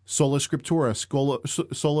 Sola Scriptura,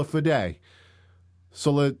 Sola Fide,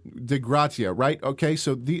 Sola de Gratia, right? Okay,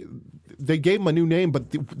 so they gave them a new name,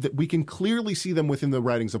 but we can clearly see them within the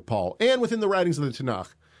writings of Paul and within the writings of the Tanakh.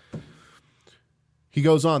 He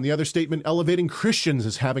goes on, the other statement, elevating Christians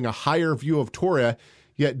as having a higher view of Torah,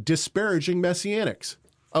 yet disparaging Messianics.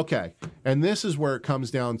 Okay, and this is where it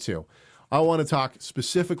comes down to. I want to talk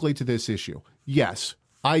specifically to this issue. Yes,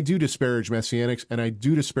 I do disparage Messianics, and I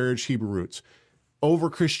do disparage Hebrew roots over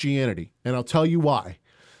Christianity, and I'll tell you why.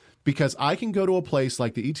 Because I can go to a place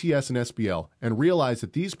like the ETS and SBL and realize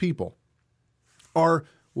that these people are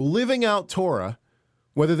living out Torah,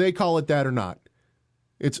 whether they call it that or not.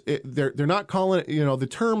 They're not calling it, the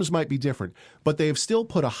terms might be different, but they have still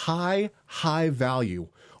put a high value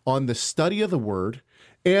on the study of the Word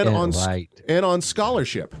and on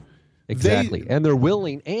scholarship. Exactly. And they're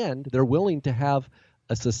willing to have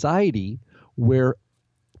a society where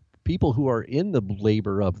people who are in the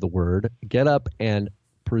labor of the Word get up and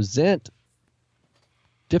present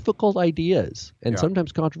difficult ideas and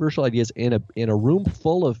sometimes controversial ideas in a room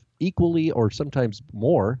full of equally, or sometimes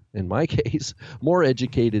more, in my case, more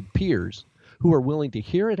educated peers who are willing to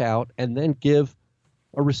hear it out and then give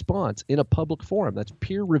a response in a public forum. That's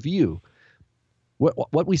peer review.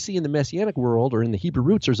 What we see in the Messianic world or in the Hebrew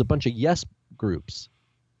roots, there's a bunch of yes groups.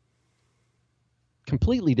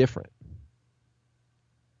 Completely different.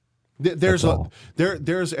 There's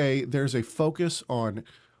a focus on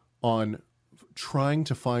trying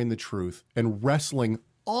to find the truth and wrestling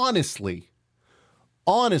honestly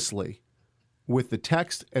with the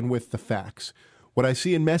text and with the facts. What I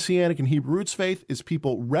see in Messianic and Hebrew roots faith is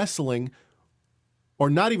people wrestling,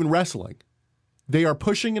 or not even wrestling. They are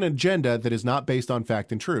pushing an agenda that is not based on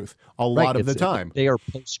fact and truth a lot of the time. They are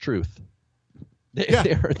post-truth.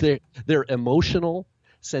 They're emotional,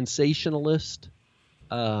 sensationalist,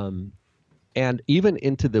 and even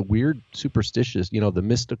into the weird superstitious, the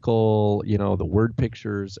mystical, the word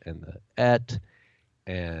pictures and the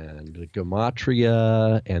and the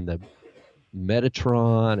gematria and the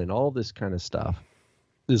Metatron and all this kind of stuff.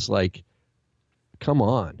 Is like, come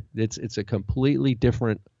on. It's a completely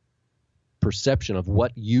different perception of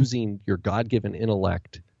what using your God-given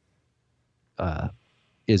intellect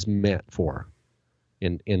is meant for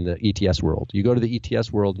in the ETS world. You go to the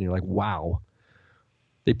ETS world and you're like, wow,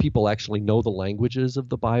 people actually know the languages of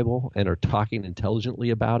the Bible and are talking intelligently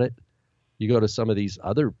about it. You go to some of these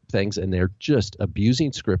other things and they're just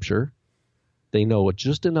abusing Scripture. They know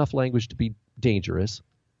just enough language to be dangerous,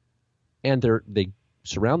 and they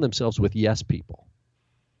surround themselves with yes people.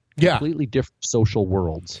 Yeah. Completely different social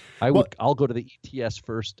worlds. I'll go to the ETS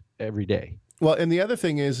first every day. Well, and the other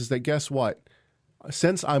thing is that guess what?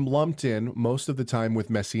 Since I'm lumped in most of the time with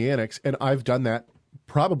Messianics, and I've done that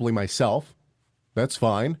probably myself, that's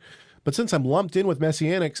fine. But since I'm lumped in with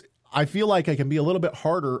Messianics, I feel like I can be a little bit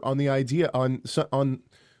harder on the idea on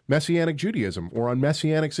Messianic Judaism or on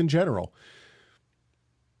Messianics in general.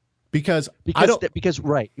 Because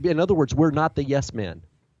right. In other words, we're not the yes men.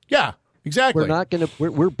 Yeah. Exactly. We're not going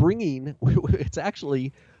to. We're bringing. It's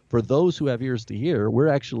actually, for those who have ears to hear, we're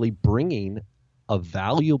actually bringing a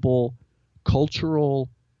valuable cultural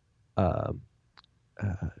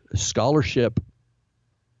scholarship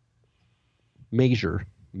measure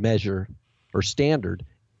or standard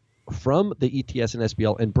from the ETS and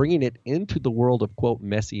SBL and bringing it into the world of, quote,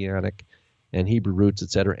 Messianic and Hebrew roots,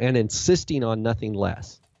 etc., and insisting on nothing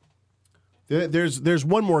less. There's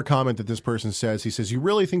one more comment that this person says. He says, you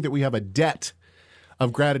really think that we have a debt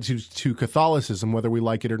of gratitude to Catholicism, whether we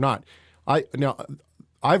like it or not.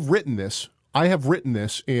 I've written this. I have written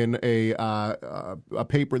this in a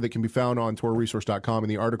paper that can be found on TorahResource.com in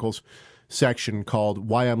the articles section called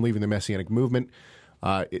Why I'm Leaving the Messianic Movement.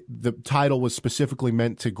 The title was specifically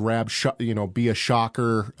meant to be a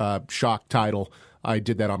shocker, shock title. I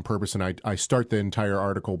did that on purpose, and I start the entire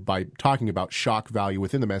article by talking about shock value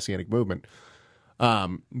within the Messianic movement.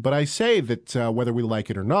 But I say that whether we like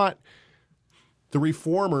it or not, the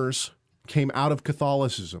Reformers came out of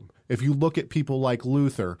Catholicism. If you look at people like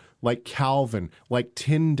Luther, like Calvin, like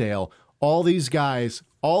Tyndale, all these guys,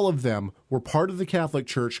 all of them were part of the Catholic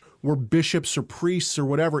Church, were bishops or priests or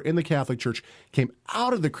whatever in the Catholic Church, came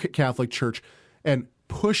out of the Catholic Church and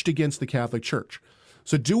pushed against the Catholic Church.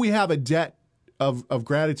 So do we have a debt of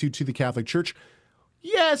gratitude to the Catholic Church?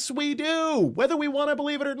 Yes, we do, whether we want to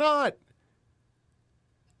believe it or not.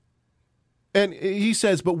 And he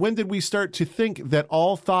says, but when did we start to think that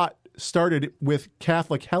all thought started with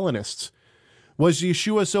Catholic Hellenists? Was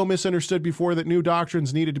Yeshua so misunderstood before that new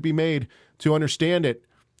doctrines needed to be made to understand it?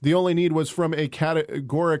 The only need was from a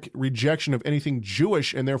categoric rejection of anything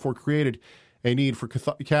Jewish, and therefore created a need for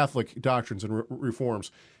Catholic doctrines and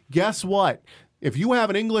reforms. Guess what? If you have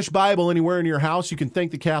an English Bible anywhere in your house, you can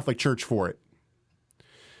thank the Catholic Church for it.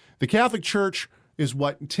 The Catholic Church is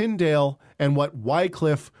what Tyndale and what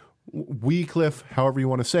Wycliffe, however you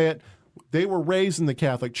want to say it, they were raised in the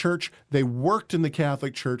Catholic Church. They worked in the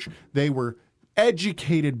Catholic Church. They were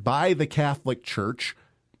educated by the Catholic Church.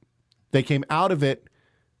 They came out of it,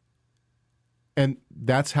 and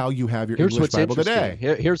that's how you have your English Bible today.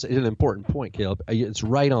 Here's an important point, Caleb. It's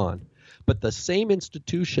right on. But the same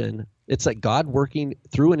institution, it's like God working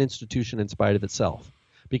through an institution in spite of itself.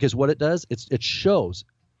 Because what it does, it shows,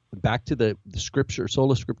 back to the scripture,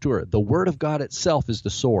 sola scriptura, the word of God itself is the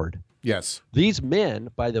sword. Yes. These men,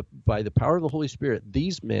 by the power of the Holy Spirit,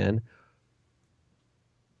 these men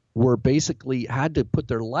were basically had to put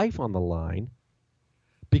their life on the line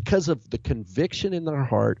because of the conviction in their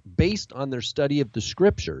heart based on their study of the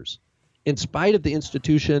scriptures, in spite of the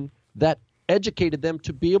institution that educated them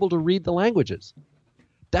to be able to read the languages.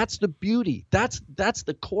 That's the beauty. That's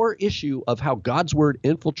the core issue of how God's word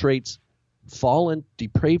infiltrates fallen,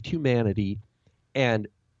 depraved humanity. And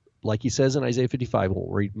like he says in Isaiah 55,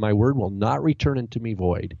 my word will not return unto me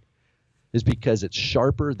void, is because it's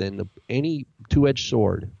sharper than any two-edged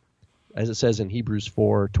sword, as it says in Hebrews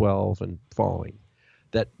 4:12 and following.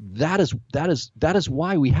 That is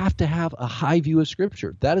why we have to have a high view of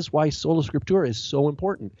Scripture. That is why sola scriptura is so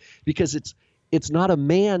important, because it's not a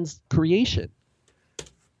man's creation,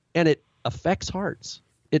 and it affects hearts.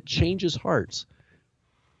 It changes hearts.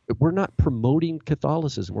 We're not promoting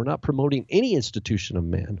Catholicism. We're not promoting any institution of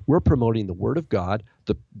man. We're promoting the Word of God,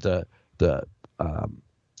 the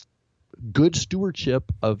good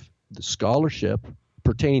stewardship of the scholarship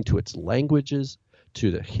pertaining to its languages,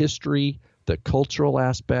 to the history, the cultural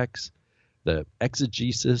aspects, the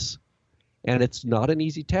exegesis, and it's not an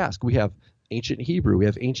easy task. We have ancient Hebrew, we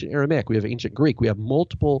have ancient Aramaic, we have ancient Greek, we have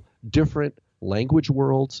multiple different language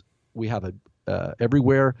worlds. We have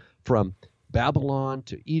everywhere from Babylon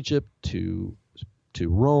to Egypt to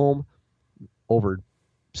Rome over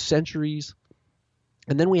centuries.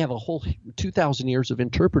 And then we have a whole 2,000 years of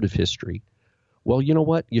interpretive history. Well, you know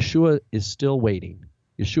what? Yeshua is still waiting.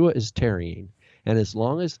 Yeshua is tarrying. And as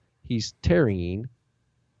long as he's tarrying,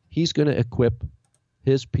 he's going to equip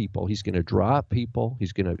his people. He's going to draw up people.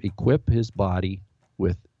 He's going to equip his body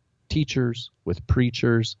with teachers, with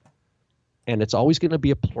preachers. And it's always going to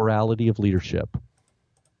be a plurality of leadership,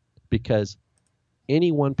 because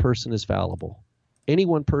any one person is fallible. Any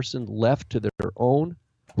one person left to their own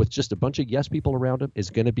with just a bunch of yes people around him is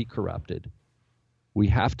going to be corrupted. We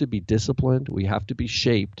have to be disciplined. We have to be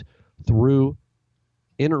shaped through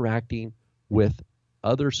interacting with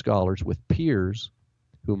other scholars, with peers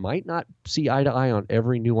who might not see eye to eye on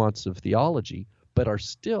every nuance of theology, but are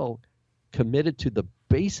still committed to the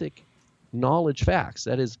basic knowledge facts.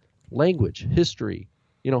 That is language, history.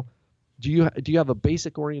 Do you have a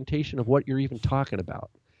basic orientation of what you're even talking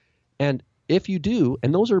about? And if you do,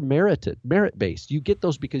 and those are merit-based, you get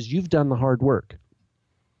those because you've done the hard work.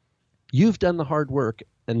 You've done the hard work,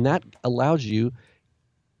 and that allows you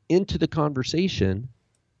into the conversation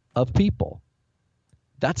of people.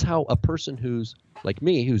 That's how a person who's like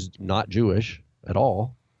me, who's not Jewish at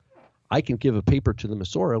all, I can give a paper to the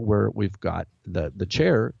Masorah where we've got the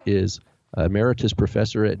chair is emeritus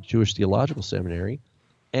professor at Jewish Theological Seminary,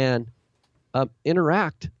 and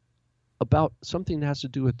interact about something that has to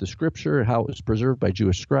do with the scripture, how it was preserved by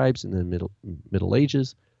Jewish scribes in the Middle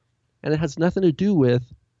Ages, and it has nothing to do with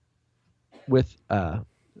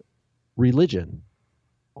religion,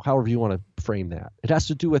 however you want to frame that. It has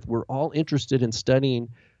to do with we're all interested in studying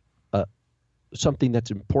something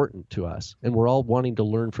that's important to us, and we're all wanting to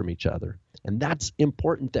learn from each other. And that's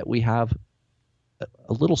important, that we have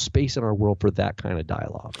a little space in our world for that kind of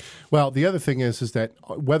dialogue. Well, the other thing is that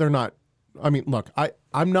whether or not, I mean, look,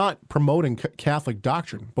 I'm not promoting Catholic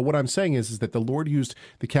doctrine, but what I'm saying is that the Lord used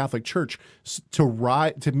the Catholic Church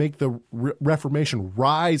to make the Reformation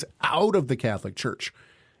rise out of the Catholic Church.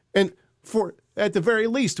 And at the very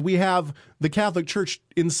least, we have the Catholic Church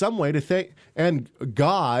in some way to thank, and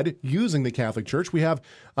God using the Catholic Church, we have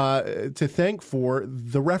to thank for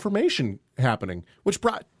the Reformation happening, which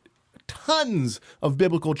brought tons of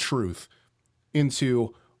biblical truth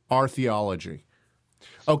into our theology.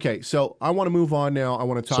 Okay, so I want to move on now. I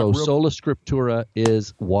want to talk. So sola scriptura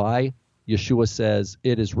is why Yeshua says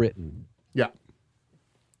it is written. Yeah.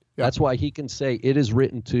 That's why he can say it is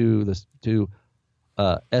written to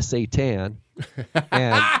Satan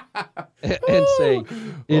and say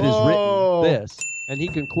it is written this, and he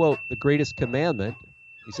can quote the greatest commandment.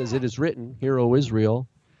 He says it is written, "Hear, O Israel,"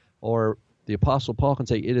 or the Apostle Paul can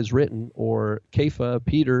say it is written, or Kepha,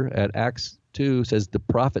 Peter at Acts 2 says the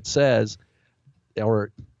prophet says.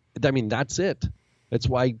 Or, I mean, that's it. That's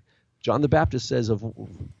why John the Baptist says a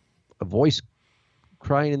voice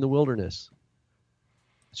crying in the wilderness.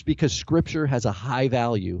 It's because Scripture has a high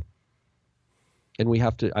value, and we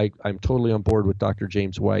have to. I'm totally on board with Dr.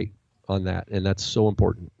 James White on that, and that's so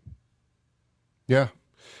important. Yeah.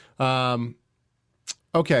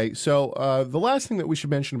 Okay, so the last thing that we should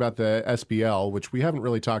mention about the SBL, which we haven't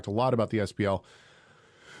really talked a lot about the SBL,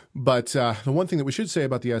 but the one thing that we should say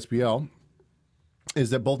about the SBL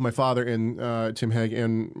is that both my father and Tim Hegg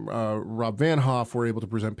and Rob Van Hoff were able to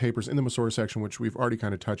present papers in the Masora section, which we've already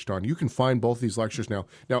kind of touched on. You can find both these lectures now.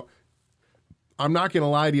 Now, I'm not going to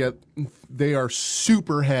lie to you, they are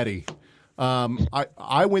super heady.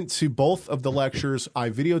 I went to both of the lectures. I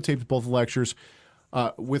videotaped both the lectures.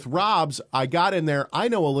 With Rob's, I got in there. I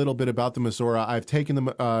know a little bit about the Masora. I've taken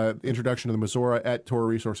the introduction to the Masora at Torah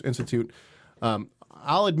Resource Institute.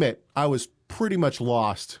 I'll admit, I was pretty much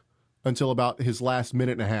lost until about his last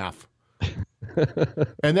minute and a half.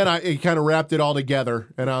 And then he kind of wrapped it all together,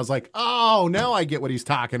 and I was like, oh, now I get what he's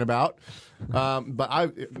talking about.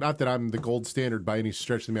 But not that I'm the gold standard by any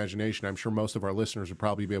stretch of the imagination. I'm sure most of our listeners would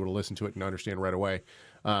probably be able to listen to it and understand right away.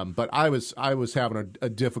 But I was having a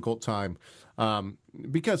difficult time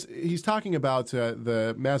because he's talking about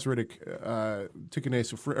the Masoretic Tikkun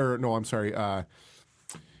Sofrim, or no, I'm sorry,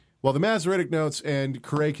 the Masoretic notes and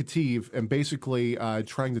Kurei Ketiv, and basically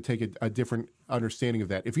trying to take a different understanding of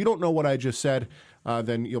that. If you don't know what I just said,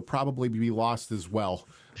 then you'll probably be lost as well.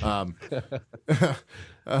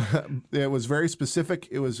 It was very specific.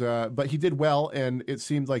 It was, but he did well, and it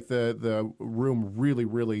seemed like the room really,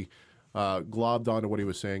 really globbed onto what he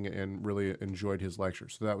was saying and really enjoyed his lecture.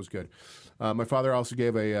 So that was good. My father also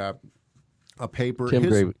gave a paper. Tim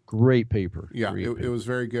gave great paper. Yeah, it was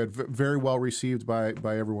very good, very well received by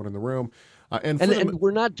everyone in the room. And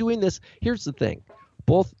we're not doing this. Here's the thing: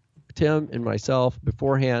 both Tim and myself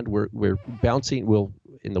beforehand, we're bouncing. We'll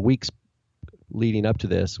in the weeks leading up to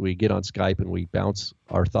this, we get on Skype and we bounce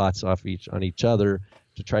our thoughts off on each other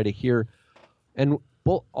to try to hear. And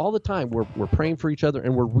all the time we're praying for each other,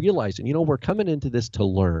 and we're realizing, we're coming into this to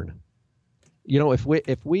learn. If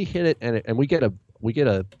we hit it and we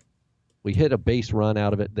hit a base run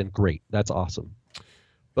out of it, then great. That's awesome.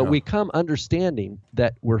 But we come understanding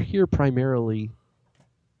that we're here primarily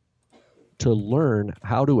to learn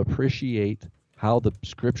how to appreciate how the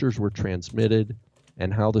scriptures were transmitted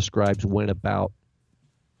and how the scribes went about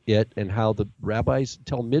it and how the rabbis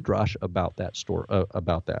tell midrash about that story,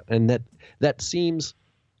 about that. And that seems,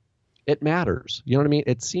 it matters. You know what I mean?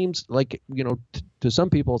 It seems like, to some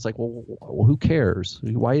people it's like, well, who cares?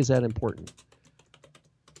 Why is that important?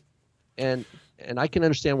 And I can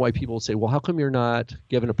understand why people say, well, how come you're not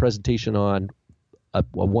giving a presentation on a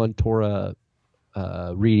one Torah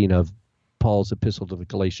reading of Paul's epistle to the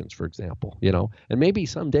Galatians, for example, and maybe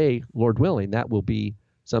someday, Lord willing, that will be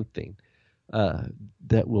something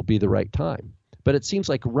that will be the right time. But it seems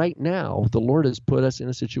like right now, the Lord has put us in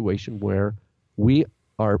a situation where we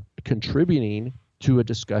are contributing to a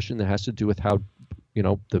discussion that has to do with how,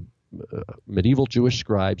 the medieval Jewish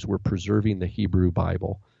scribes were preserving the Hebrew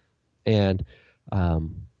Bible. And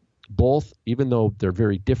both, even though they're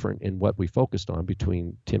very different in what we focused on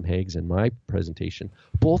between Tim Hagg's and my presentation,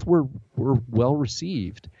 both were well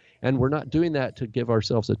received. And we're not doing that to give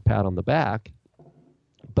ourselves a pat on the back,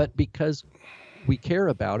 but because we care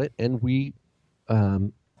about it, and we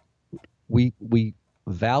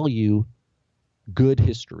value good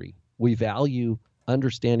history. We value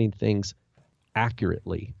understanding things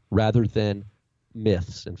accurately rather than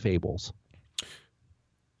myths and fables.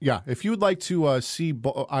 Yeah, if you would like to see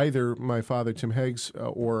either my father, Tim Hagg's,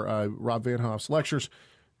 or Rob Van Hoff's lectures,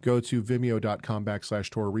 go to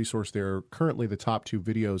vimeo.com/Torah resource. They're currently the top 2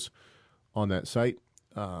 videos on that site.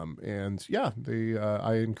 And yeah,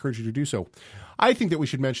 I encourage you to do so. I think that we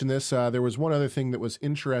should mention this. There was one other thing that was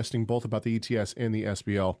interesting, both about the ETS and the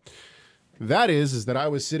SBL. That is that I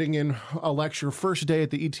was sitting in a lecture first day at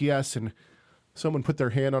the ETS, and someone put their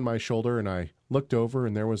hand on my shoulder, and I looked over,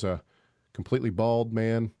 and there was a completely bald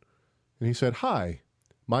man, and he said, "Hi,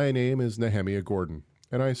 my name is Nehemiah Gordon."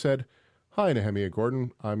 And I said, "Hi, Nehemiah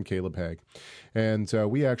Gordon. I'm Caleb Haig." And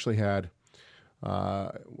we actually had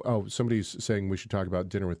somebody's saying we should talk about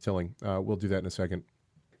dinner with Tilling. We'll do that in a second.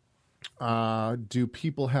 Do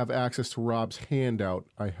people have access to Rob's handout?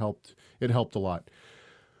 It helped a lot.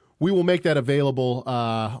 We will make that available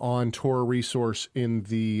on Torah Resource in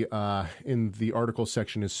the article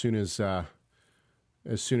section as soon as. Or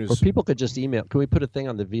people could just email. Can we put a thing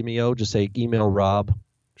on the Vimeo? Just say email Rob.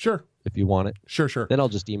 Sure. If you want it. Sure. Then I'll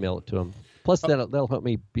just email it to him. Plus, that'll help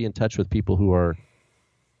me be in touch with people who are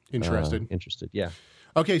interested. Yeah.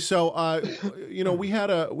 Okay, so we had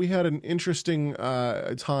an interesting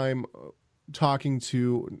time talking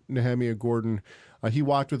to Nehemiah Gordon. He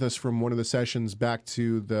walked with us from one of the sessions back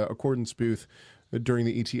to the Accordance booth during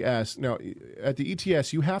the ETS. Now, at the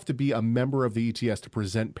ETS, you have to be a member of the ETS to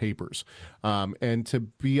present papers. And to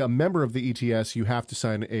be a member of the ETS, you have to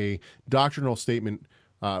sign a doctrinal statement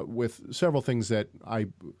with several things that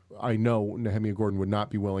I know Nehemiah Gordon would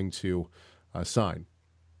not be willing to sign.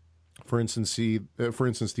 For instance, the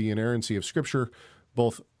inerrancy of Scripture,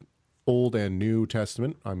 both Old and New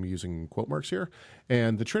Testament, I'm using quote marks here,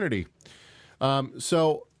 and the Trinity. But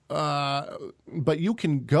you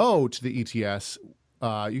can go to the ETS.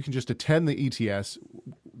 You can just attend the ETS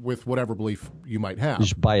with whatever belief you might have.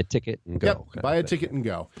 Just buy a ticket and go. Yep, buy a ticket and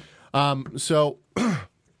go. So I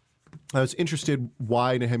was interested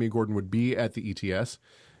why Nehemiah Gordon would be at the ETS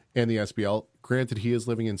and the SBL. Granted, he is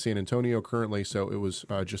living in San Antonio currently, so it was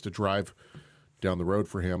just a drive down the road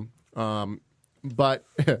for him. But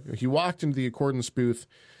he walked into the Accordance booth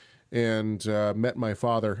and met my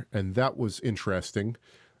father, and that was interesting.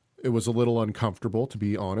 It was a little uncomfortable, to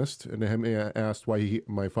be honest. And Nehemiah asked why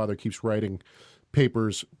my father keeps writing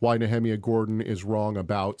papers, why Nehemiah Gordon is wrong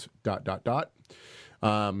about ...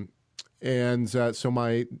 So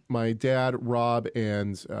my dad, Rob,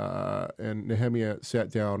 and Nehemiah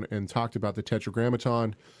sat down and talked about the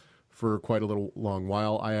Tetragrammaton for quite a long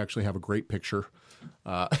while. I actually have a great picture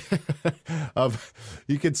of,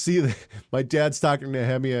 you can see my dad's talking to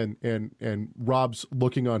Nehemiah and Rob's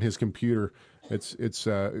looking on his computer. It's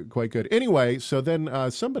quite good. Anyway, so then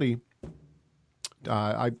somebody,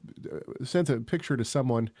 I sent a picture to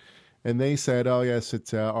someone, and they said, "Oh yes,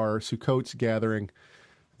 it's our Sukkot gathering."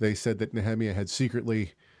 They said that Nehemiah had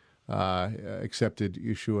secretly accepted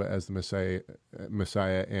Yeshua as the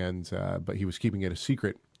Messiah, and but he was keeping it a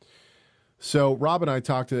secret. So Rob and I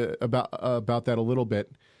talked about that a little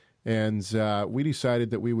bit, and we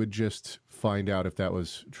decided that we would just find out if that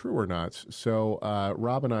was true or not. So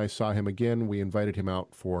Rob and I saw him again. We invited him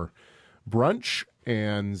out for brunch,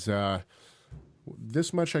 and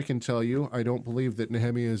this much I can tell you: I don't believe that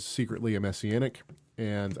Nehemiah is secretly a Messianic,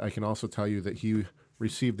 and I can also tell you that he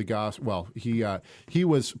received the gospel. Well, he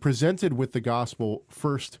was presented with the gospel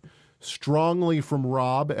first strongly from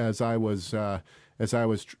Rob as I was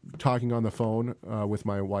talking on the phone with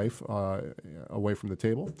my wife away from the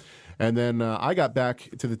table, and then I got back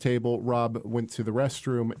to the table. Rob went to the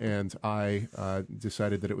restroom, and I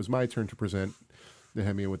decided that it was my turn to present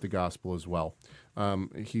Nehemiah with the gospel as well.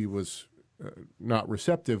 He was not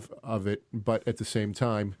receptive of it, but at the same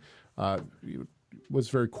time was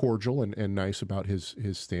very cordial and nice about his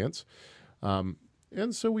stance. And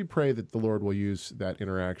so we pray that the Lord will use that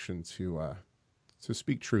interaction to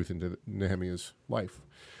speak truth into Nehemiah's life.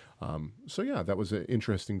 So yeah, that was an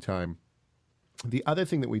interesting time. The other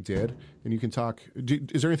thing that we did, and you can talk,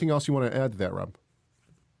 is there anything else you want to add to that, Rob?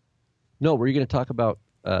 No, were you going to talk about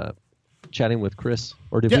chatting with Chris,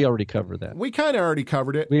 or did we already cover that? We kind of already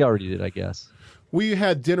covered it. We already did, I guess. We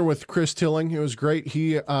had dinner with Chris Tilling. It was great.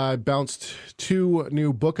 He bounced 2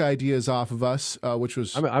 new book ideas off of us, which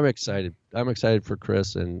was... I'm excited. I'm excited for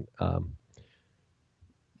Chris, and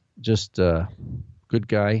just good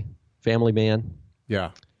guy, family man.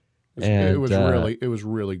 Yeah. It was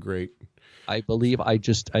really great. I believe I've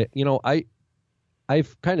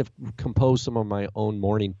kind of composed some of my own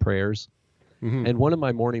morning prayers. Mm-hmm. And one of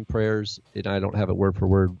my morning prayers, and I don't have it word for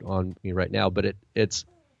word on me right now, but it's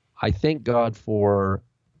I thank God for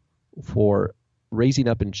raising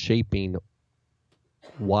up and shaping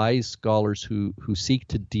wise scholars who seek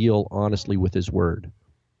to deal honestly with His Word,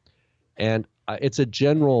 and it's a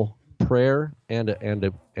general prayer and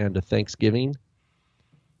a thanksgiving.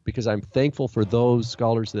 because I'm thankful for those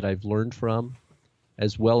scholars that I've learned from,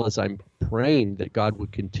 as well as I'm praying that God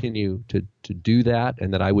would continue to do that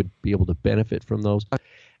and that I would be able to benefit from those.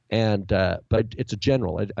 And but it's a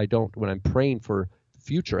general. I don't, when I'm praying for the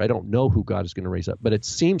future, I don't know who God is going to raise up. But it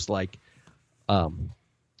seems like all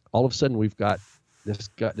of a sudden we've got this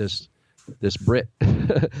Brit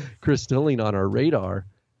Chris Stilling on our radar,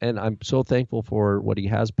 and I'm so thankful for what he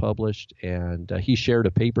has published. And he shared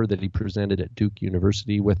a paper that he presented at Duke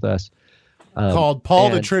University with us called Paul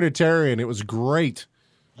the Trinitarian. It was great.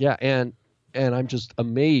 Yeah, and I'm just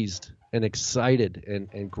amazed and excited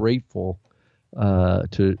and grateful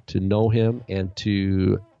to know him and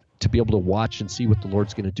to be able to watch and see what the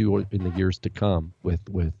Lord's going to do in the years to come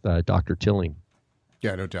with Dr. Tilling.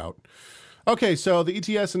 Yeah, no doubt. Okay, so the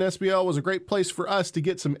ETS and SBL was a great place for us to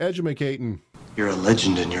get some edumacating. You're a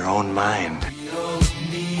legend in your own mind.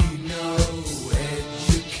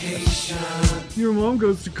 Your mom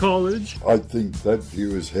goes to college. I think that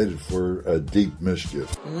view is headed for a deep mischief.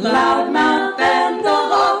 Loudmouth and the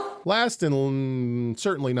Law. Last and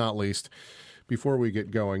certainly not least, before we get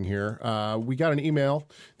going here, we got an email.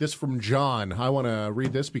 This from John. I want to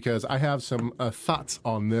read this because I have some thoughts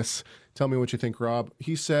on this. Tell me what you think, Rob.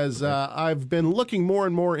 He says, I've been looking more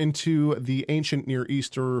and more into the ancient Near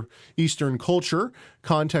Eastern culture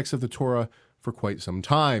context of the Torah for quite some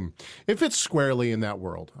time. It fits squarely in that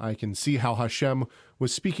world. I can see how Hashem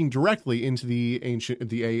was speaking directly into the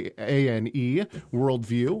ANE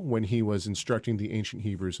worldview when he was instructing the ancient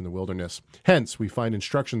Hebrews in the wilderness. Hence, we find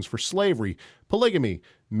instructions for slavery, polygamy,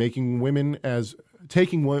 taking women as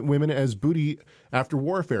booty after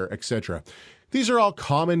warfare, etc. These are all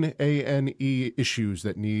common ANE issues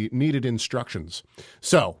that needed instructions.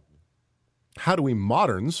 So, how do we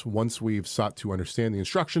moderns, once we've sought to understand the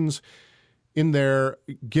instructions in their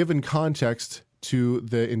given context to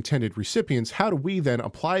the intended recipients, how do we then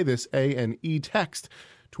apply this ANE text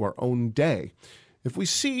to our own day? If we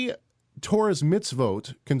see Torah's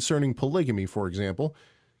mitzvot concerning polygamy, for example,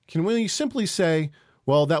 can we simply say,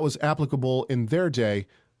 well, that was applicable in their day,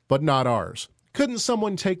 but not ours? Couldn't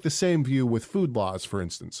someone take the same view with food laws, for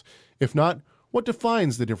instance? If not, what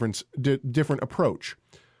defines the different approach?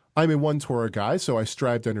 I'm a one Torah guy, so I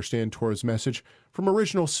strive to understand Torah's message from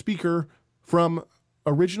original speaker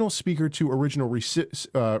to original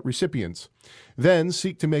recipients, then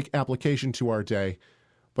seek to make application to our day.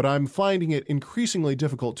 But I'm finding it increasingly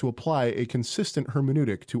difficult to apply a consistent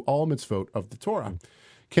hermeneutic to all mitzvot of the Torah.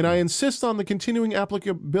 Can I insist on the continuing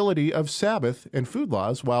applicability of Sabbath and food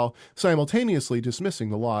laws while simultaneously dismissing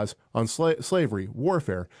the laws on slavery,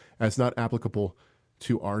 warfare, as not applicable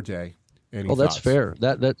to our day? Any thoughts? That's fair.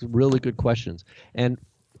 That's really good questions. And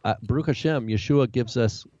Baruch Hashem, Yeshua gives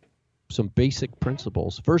us some basic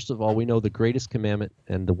principles. First of all, we know the greatest commandment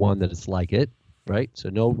and the one that is like it, right? So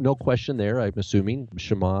no question there, I'm assuming.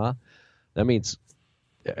 Shema. That means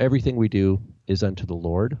everything we do is unto the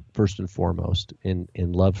Lord, first and foremost, in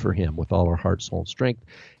love for him with all our heart, soul, and strength.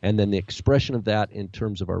 And then the expression of that in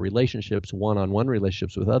terms of our relationships, one-on-one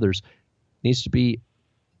relationships with others, needs to be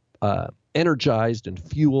energized and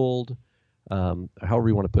fueled, however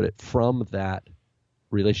you want to put it, from that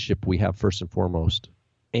relationship we have first and foremost,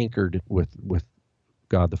 anchored with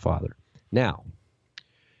God the Father. Now,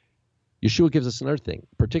 Yeshua gives us another thing,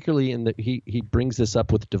 particularly in that he brings this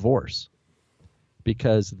up with divorce,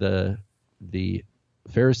 because the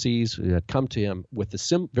Pharisees had come to him with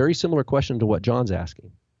a very similar question to what John's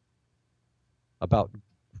asking about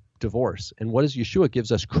divorce. And what does Yeshua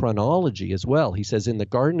gives us chronology as well. He says in the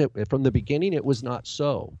garden, from the beginning, it was not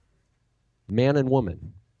so. Man and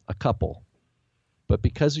woman, a couple. But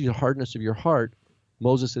because of the hardness of your heart,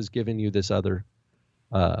 Moses has given you this other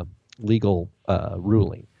legal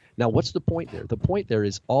ruling. Now, what's the point there? The point there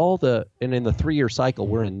is and in the 3-year cycle,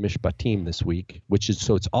 we're in Mishpatim this week,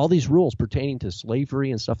 so it's all these rules pertaining to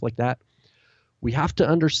slavery and stuff like that. We have to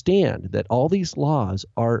understand that all these laws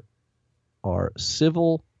are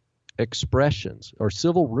civil expressions or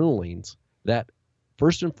civil rulings that,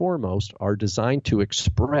 first and foremost, are designed to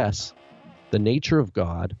express the nature of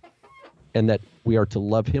God, and that we are to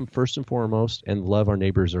love him first and foremost and love our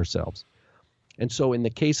neighbors ourselves. And so in the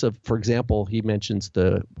case of, for example, he mentions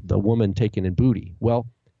the woman taken in booty. Well,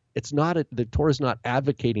 it's not the Torah is not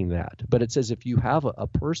advocating that, but it says if you have a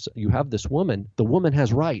person, you have this woman, the woman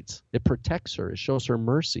has rights. It protects her. It shows her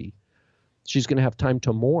mercy. She's going to have time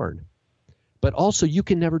to mourn. But also you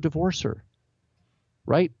can never divorce her.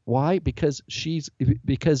 Right? Why? Because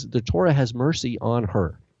the Torah has mercy on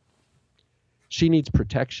her. She needs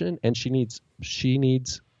protection, and she needs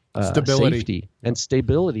stability. Safety and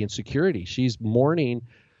stability and security. She's mourning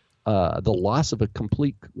the loss of a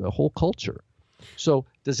whole culture. So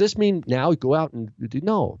does this mean now go out and do?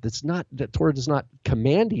 No, that's not. That Torah is not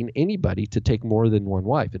commanding anybody to take more than one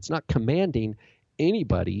wife. It's not commanding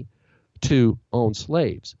anybody to own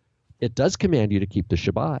slaves. It does command you to keep the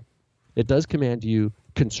Shabbat. It does command you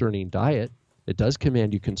concerning diet. It does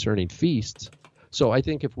command you concerning feasts. So I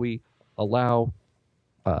think if we allow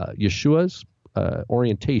Yeshua's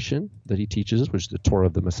orientation that he teaches us, which is the Torah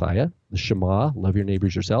of the Messiah, the Shema, love your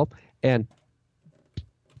neighbors yourself, and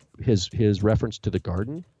his reference to the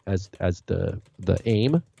garden as the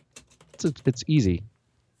aim, it's easy.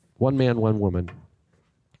 One man, one woman.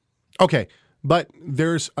 Okay, but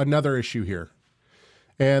there's another issue here.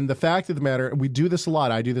 And the fact of the matter, we do this a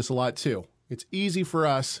lot. I do this a lot too. It's easy for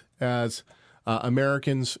us as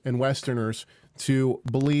Americans and Westerners to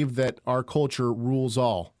believe that our culture rules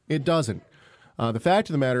all. It doesn't. The fact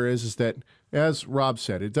of the matter is that, as Rob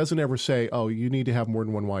said, it doesn't ever say, oh, you need to have more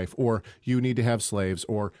than one wife, or you need to have slaves,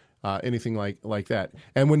 or anything like that.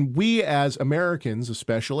 And when we as Americans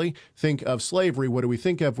especially think of slavery, what do we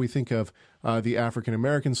think of? We think of the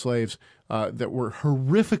African-American slaves that were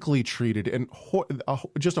horrifically treated and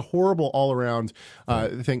just a horrible all-around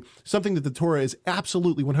thing, something that the Torah is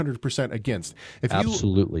absolutely 100% against.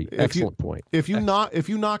 Absolutely. Excellent point. If you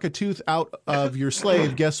knock a tooth out of your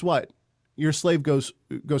slave, guess what? Your slave goes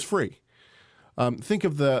free. Think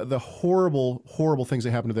of the horrible, horrible things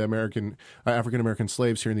that happened to the African-American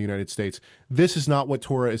slaves here in the United States. This is not what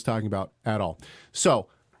Torah is talking about at all. So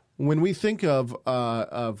when we think of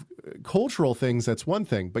cultural things, that's one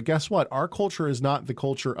thing. But guess what? Our culture is not the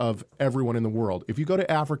culture of everyone in the world. If you go to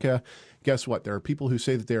Africa, guess what? There are people who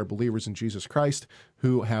say that they are believers in Jesus Christ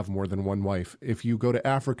who have more than one wife. If you go to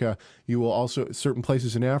Africa, you will also, certain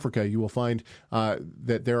places in Africa, you will find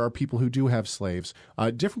that there are people who do have slaves.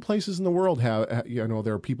 Different places in the world have,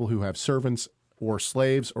 there are people who have servants or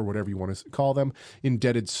slaves or whatever you want to call them,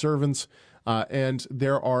 indebted servants. And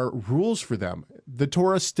there are rules for them. The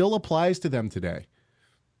Torah still applies to them today.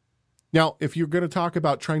 Now, if you're going to talk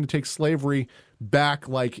about trying to take slavery back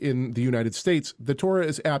like in the United States, the Torah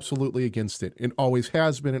is absolutely against it. It always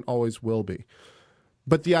has been and always will be.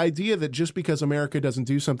 But the idea that just because America doesn't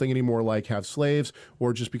do something anymore like have slaves,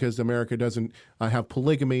 or just because America doesn't have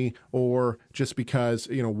polygamy, or just because,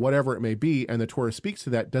 whatever it may be, and the Torah speaks to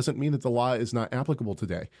that, doesn't mean that the law is not applicable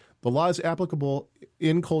today. The law is applicable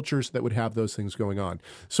in cultures that would have those things going on.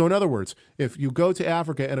 So in other words, if you go to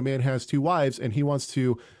Africa and a man has two wives and he wants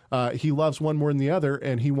to, he loves one more than the other,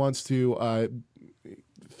 and he wants to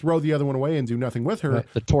throw the other one away and do nothing with her.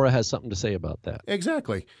 Right. The Torah has something to say about that.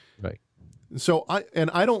 Exactly. Right. So I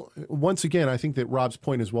think that Rob's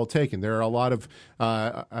point is well taken. There are a lot of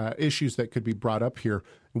issues that could be brought up here.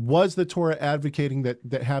 Was the Torah advocating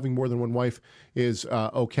that having more than one wife is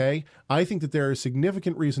okay? I think that there is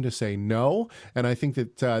significant reason to say no, and I think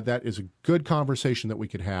that that is a good conversation that we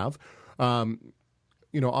could have.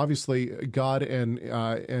 Obviously, God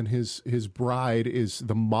and his bride is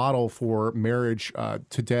the model for marriage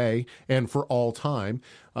today and for all time.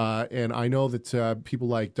 And I know that people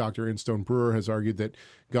like Dr. Instone Brewer has argued that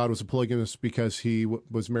God was a polygamist because he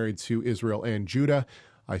was married to Israel and Judah.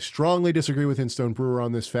 I strongly disagree with Instone Brewer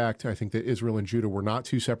on this fact. I think that Israel and Judah were not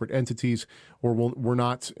two separate entities, or were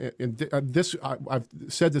not. I've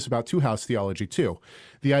said this about two-house theology too.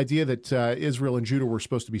 The idea that Israel and Judah were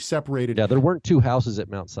supposed to be separated. Yeah, there weren't two houses at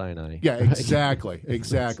Mount Sinai. Yeah, exactly,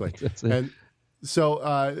 exactly. And so,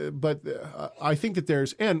 I think that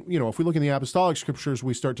there's, and if we look in the apostolic scriptures,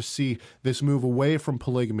 we start to see this move away from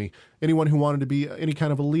polygamy. Anyone who wanted to be any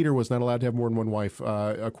kind of a leader was not allowed to have more than one wife,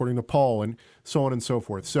 according to Paul, and so on and so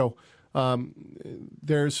forth. So,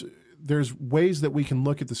 there's ways that we can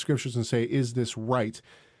look at the scriptures and say, is this right?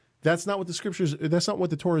 That's not what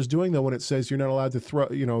the Torah is doing, though, when it says you're not allowed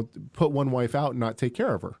to put one wife out and not take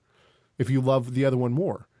care of her if you love the other one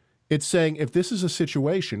more. It's saying if this is a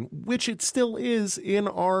situation, which it still is in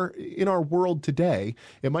our world today,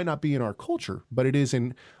 it might not be in our culture, but it is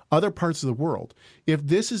in other parts of the world. If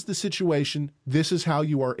this is the situation, this is how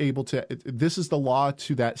you are able to, this is the law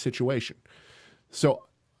to that situation. So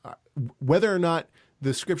whether or not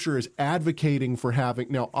the scripture is advocating for having,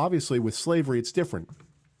 now obviously with slavery it's different.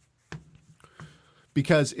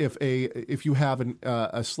 Because if you have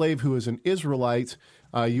a slave who is an Israelite,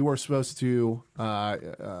 you are supposed to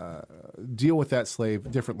deal with that slave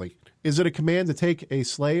differently. Is it a command to take a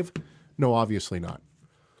slave? No, obviously not.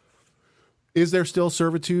 Is there still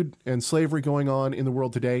servitude and slavery going on in the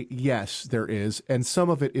world today? Yes, there is, and some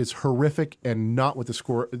of it is horrific and not what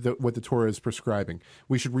what the Torah is prescribing.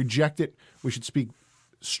 We should reject it. We should speak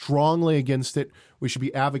strongly against it. We should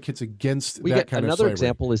be advocates against that kind of slavery. Another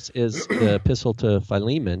example is the epistle to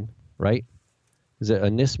Philemon, right? Is it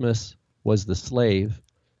Onesimus was the slave,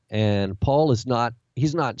 and Paul is not.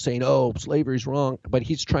 He's not saying, "Oh, slavery's wrong," but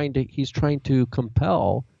he's trying to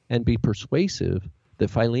compel and be persuasive that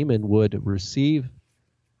Philemon would receive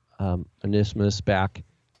Onesimus back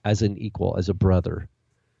as an equal, as a brother.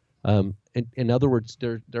 In other words,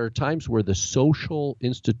 there are times where the social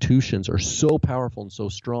institutions are so powerful and so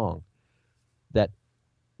strong that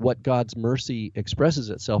what God's mercy expresses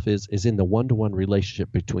itself is in the one-to-one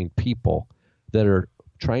relationship between people that are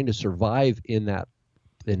trying to survive in that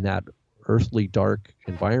earthly dark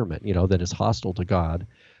environment, that is hostile to God.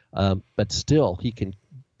 But still, he can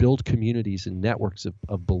build communities and networks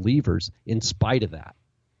of believers in spite of that.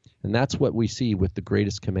 And that's what we see with the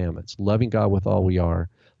greatest commandments, loving God with all we are,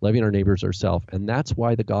 loving our neighbors ourselves. And that's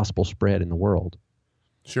why the gospel spread in the world.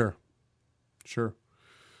 Sure.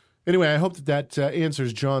 Anyway, I hope that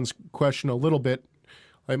answers John's question a little bit.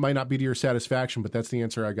 It might not be to your satisfaction, but that's the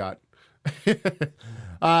answer I got.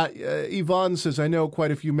 Yvonne says, I know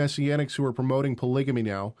quite a few Messianics who are promoting polygamy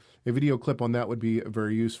now. A video clip on that would be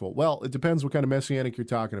very useful. Well, it depends what kind of Messianic you're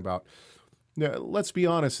talking about. Now, let's be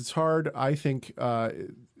honest. It's hard, I think,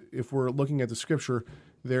 if we're looking at the scripture,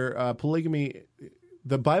 polygamy,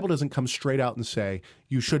 the Bible doesn't come straight out and say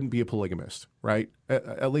you shouldn't be a polygamist, right?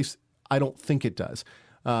 At least I don't think it does.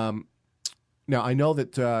 Now, I know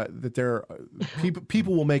that there are,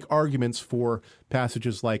 people will make arguments for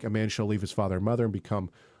passages like a man shall leave his father and mother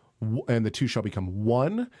and the two shall become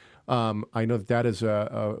one. I know that is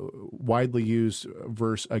a widely used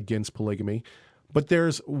verse against polygamy. But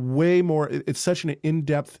there's way more. It's such an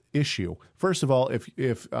in-depth issue. First of all,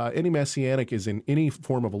 if any Messianic is in any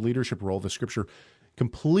form of a leadership role, the Scripture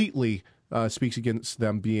completely speaks against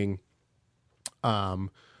them being a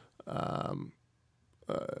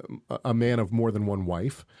man of more than one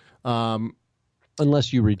wife.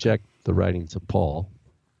 Unless you reject the writings of Paul.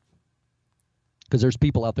 Because there's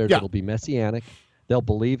people out there that'll be Messianic. They'll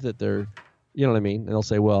believe that they're, you know what I mean? And they'll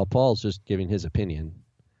say, well, Paul's just giving his opinion.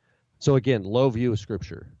 So again, low view of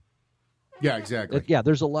Scripture. Yeah, exactly.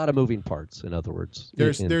 There's a lot of moving parts. In other words,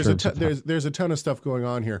 there's a ton of stuff going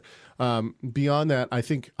on here. Beyond that, I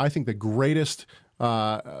think the greatest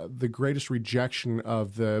rejection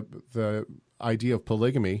of the idea of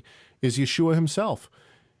polygamy is Yeshua himself.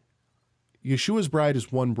 Yeshua's bride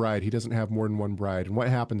is one bride. He doesn't have more than one bride. And what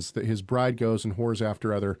happens? That his bride goes and whores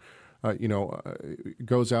after other.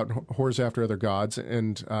 Goes out and whores after other gods,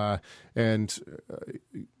 and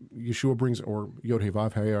Yeshua brings, or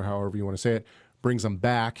Yod-Heh-Vav-Heh, or however you want to say it, brings them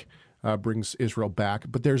back, brings Israel back.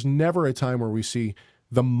 But there's never a time where we see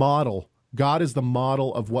the model. God is the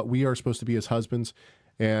model of what we are supposed to be as husbands,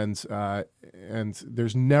 and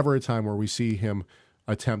there's never a time where we see him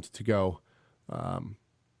attempt to go.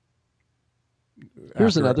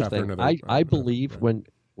 Here's another thing. I believe when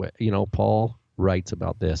Paul writes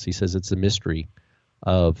about this. He says it's the mystery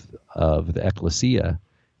of the ecclesia,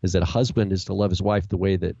 is that a husband is to love his wife the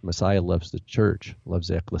way that Messiah loves the church, loves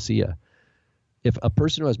the ecclesia. If a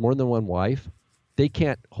person who has more than one wife, they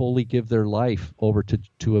can't wholly give their life over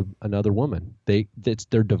to another woman.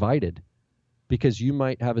 They're divided, because you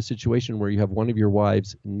might have a situation where you have one of your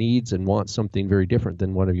wives needs and wants something very different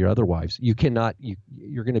than one of your other wives. You're going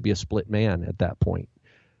to be a split man at that point.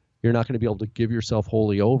 You're not going to be able to give yourself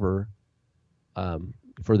wholly over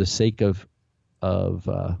for the sake of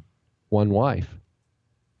one wife,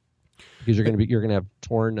 because you're going to have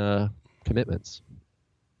torn commitments.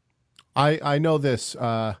 I know this.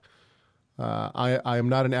 I am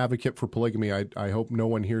not an advocate for polygamy. I hope no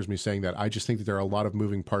one hears me saying that. I just think that there are a lot of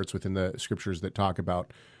moving parts within the scriptures that talk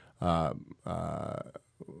about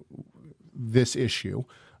this issue,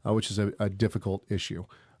 which is a difficult issue.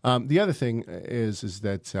 The other thing is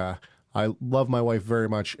that I love my wife very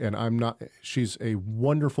much, and she's a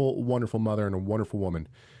wonderful, wonderful mother and a wonderful woman.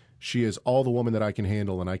 She is all the woman that I can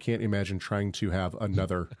handle, and I can't imagine trying to have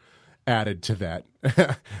another added to that.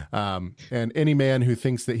 And any man who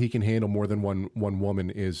thinks that he can handle more than one woman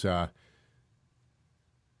is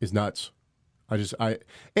nuts.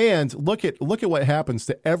 And look at what happens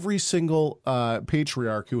to every single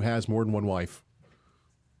patriarch who has more than one wife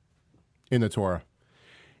in the Torah.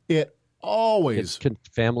 It always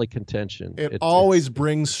family contention. It always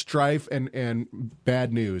brings strife and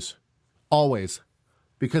bad news, always,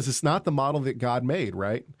 because it's not the model that God made,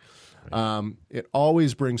 right? It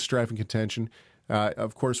always brings strife and contention.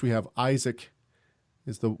 Of course, we have Isaac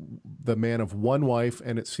is the man of one wife,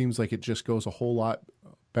 and it seems like it just goes a whole lot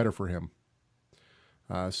better for him.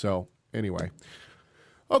 So anyway.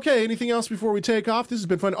 Okay, anything else before we take off? This has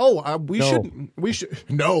been fun. Oh, we should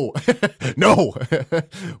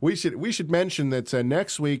mention that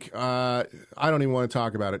next week, I don't even want to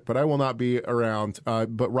talk about it, but I will not be around.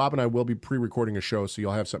 But Rob and I will be pre-recording a show, so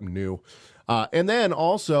you'll have something new. And then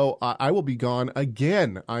also, I will be gone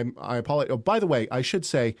again. I apologize. Oh, by the way, I should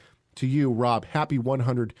say to you, Rob, happy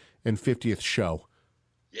 150th show.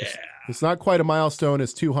 Yeah. It's not quite a milestone.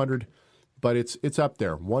 It's 200. But it's up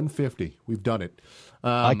there, 150. We've done it.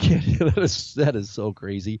 I can't. That is so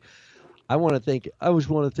crazy. I just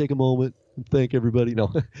want to take a moment and thank everybody.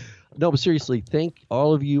 No, but seriously, thank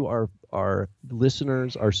all of you, our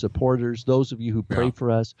listeners, our supporters, those of you who pray for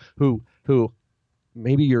us, who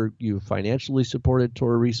maybe you financially supported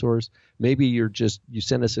Torah Resource, maybe you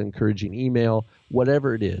send us an encouraging email,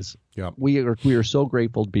 whatever it is. Yeah, we are so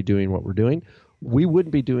grateful to be doing what we're doing. We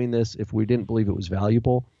wouldn't be doing this if we didn't believe it was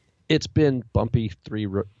valuable. It's been bumpy 3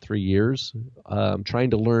 years,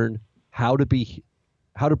 trying to learn how to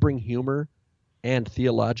bring humor and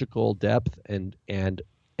theological depth and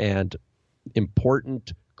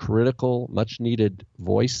important, critical, much needed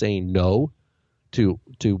voice saying no to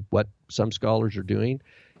what some scholars are doing,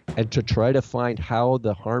 and to try to find how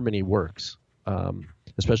the harmony works,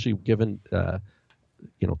 especially given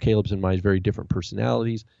Caleb's and my very different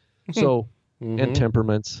personalities, so and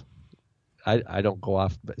temperaments. I don't go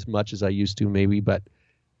off as much as I used to, maybe, but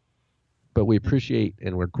we appreciate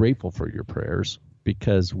and we're grateful for your prayers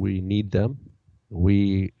because we need them.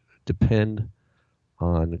 We depend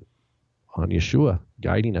on Yeshua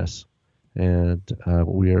guiding us, and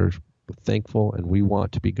we are thankful, and we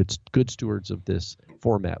want to be good stewards of this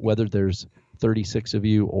format. Whether there's 36 of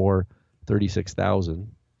you or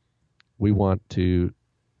 36,000, we want to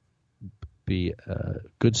be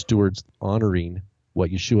good stewards, honoring what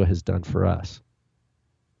Yeshua has done for us.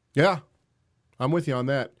 Yeah, I'm with you on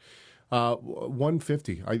that.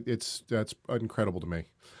 150. That's incredible to me.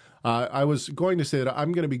 I was going to say that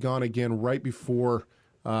I'm going to be gone again right before.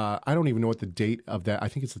 I don't even know what the date of that. I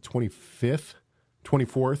think it's the 25th,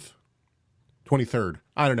 24th, 23rd.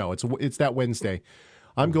 I don't know. It's that Wednesday.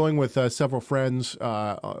 I'm going with several friends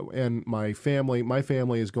and my family. My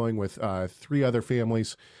family is going with 3 other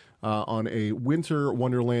families on a winter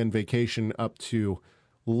wonderland vacation up to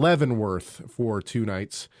Leavenworth for 2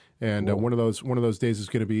 nights. And one of those days is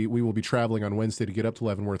going to be, we will be traveling on Wednesday to get up to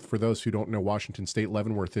Leavenworth. For those who don't know Washington State,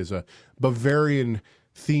 Leavenworth is a Bavarian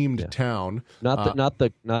themed town. Not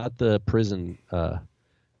the prison.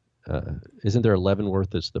 Isn't there a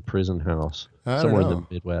Leavenworth that's the prison house somewhere in the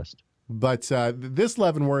Midwest? But this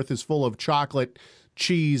Leavenworth is full of chocolate,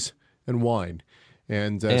 cheese, and wine.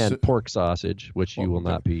 And pork sausage, which you will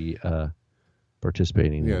not be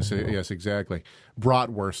participating in. Yes, exactly.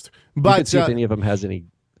 Bratwurst. But you can see if any of them has any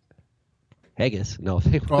haggis. No.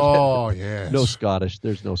 Yes. No Scottish.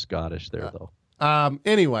 There's no Scottish there, though.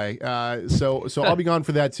 Anyway, so I'll be gone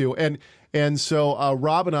for that too. And so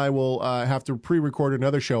Rob and I will have to pre-record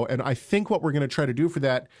another show. And I think what we're going to try to do for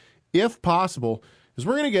that, if possible, is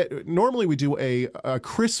we're going to get, normally we do a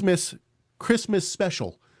Christmas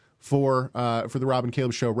special for the Rob and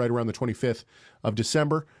Caleb show right around the 25th of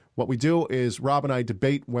December. What we do is Rob and I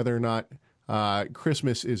debate whether or not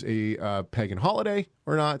Christmas is a pagan holiday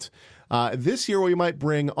or not. This year we might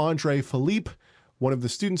bring Andre Philippe, one of the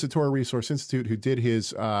students at Torah Resource Institute, who did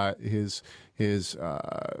his one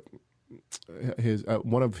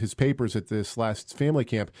of his papers at this last family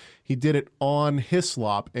camp. He did it on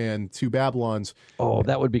Hislop and Two Babylons. Oh,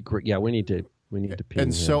 that would be great. Yeah, we need to pin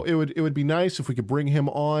him. So it would be nice if we could bring him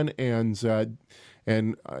on, and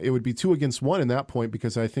it would be 2 against 1 in that point,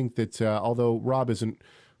 because I think that although Rob isn't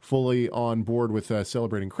fully on board with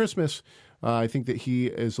celebrating Christmas, I think that he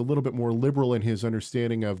is a little bit more liberal in his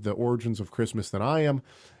understanding of the origins of Christmas than I am,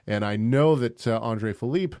 and I know that Andre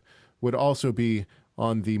Philippe would also be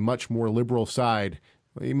on the much more liberal side.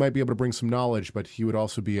 He might be able to bring some knowledge, but he would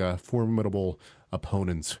also be a formidable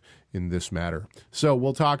opponent in this matter. So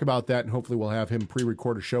we'll talk about that, and hopefully we'll have him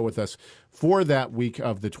pre-record a show with us for that week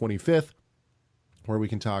of the 25th, where we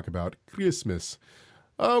can talk about Christmas.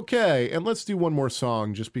 Okay, and let's do one more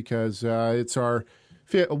song, just because it's our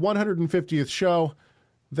 150th show.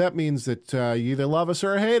 That means that you either love us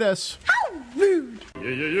or hate us. How rude!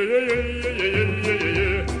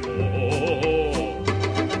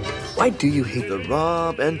 Why do you hate the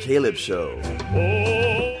Rob and Caleb show?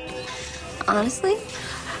 Honestly,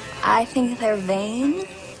 I think they're vain,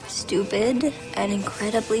 stupid, and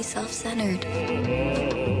incredibly self-centered.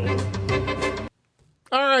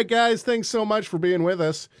 All right, guys, thanks so much for being with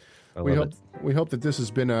us. We hope that this has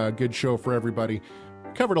been a good show for everybody.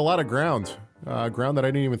 Covered a lot of ground that I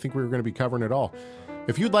didn't even think we were going to be covering at all.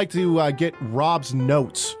 If you'd like to get Rob's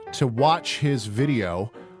notes to watch his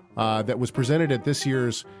video that was presented at this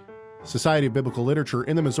year's Society of Biblical Literature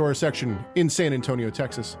in the Missouri section in San Antonio,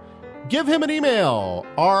 Texas, give him an email,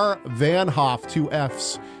 rvanhoff, 2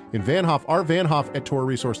 Fs, in Vanhoff,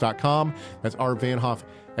 rvanhoff@torahresource.com. That's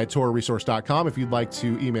rvanhoff@torahresource.com. If you'd like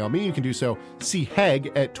to email me, you can do so,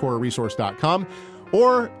 chegg@torahresource.com,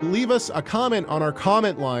 or leave us a comment on our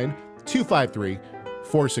comment line,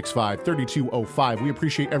 253-465-3205. We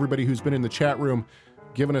appreciate everybody who's been in the chat room,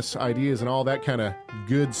 giving us ideas and all that kind of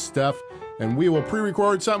good stuff. And we will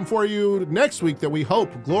pre-record something for you next week that we hope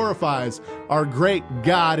glorifies our great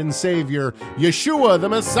God and Savior, Yeshua the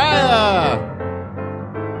Messiah.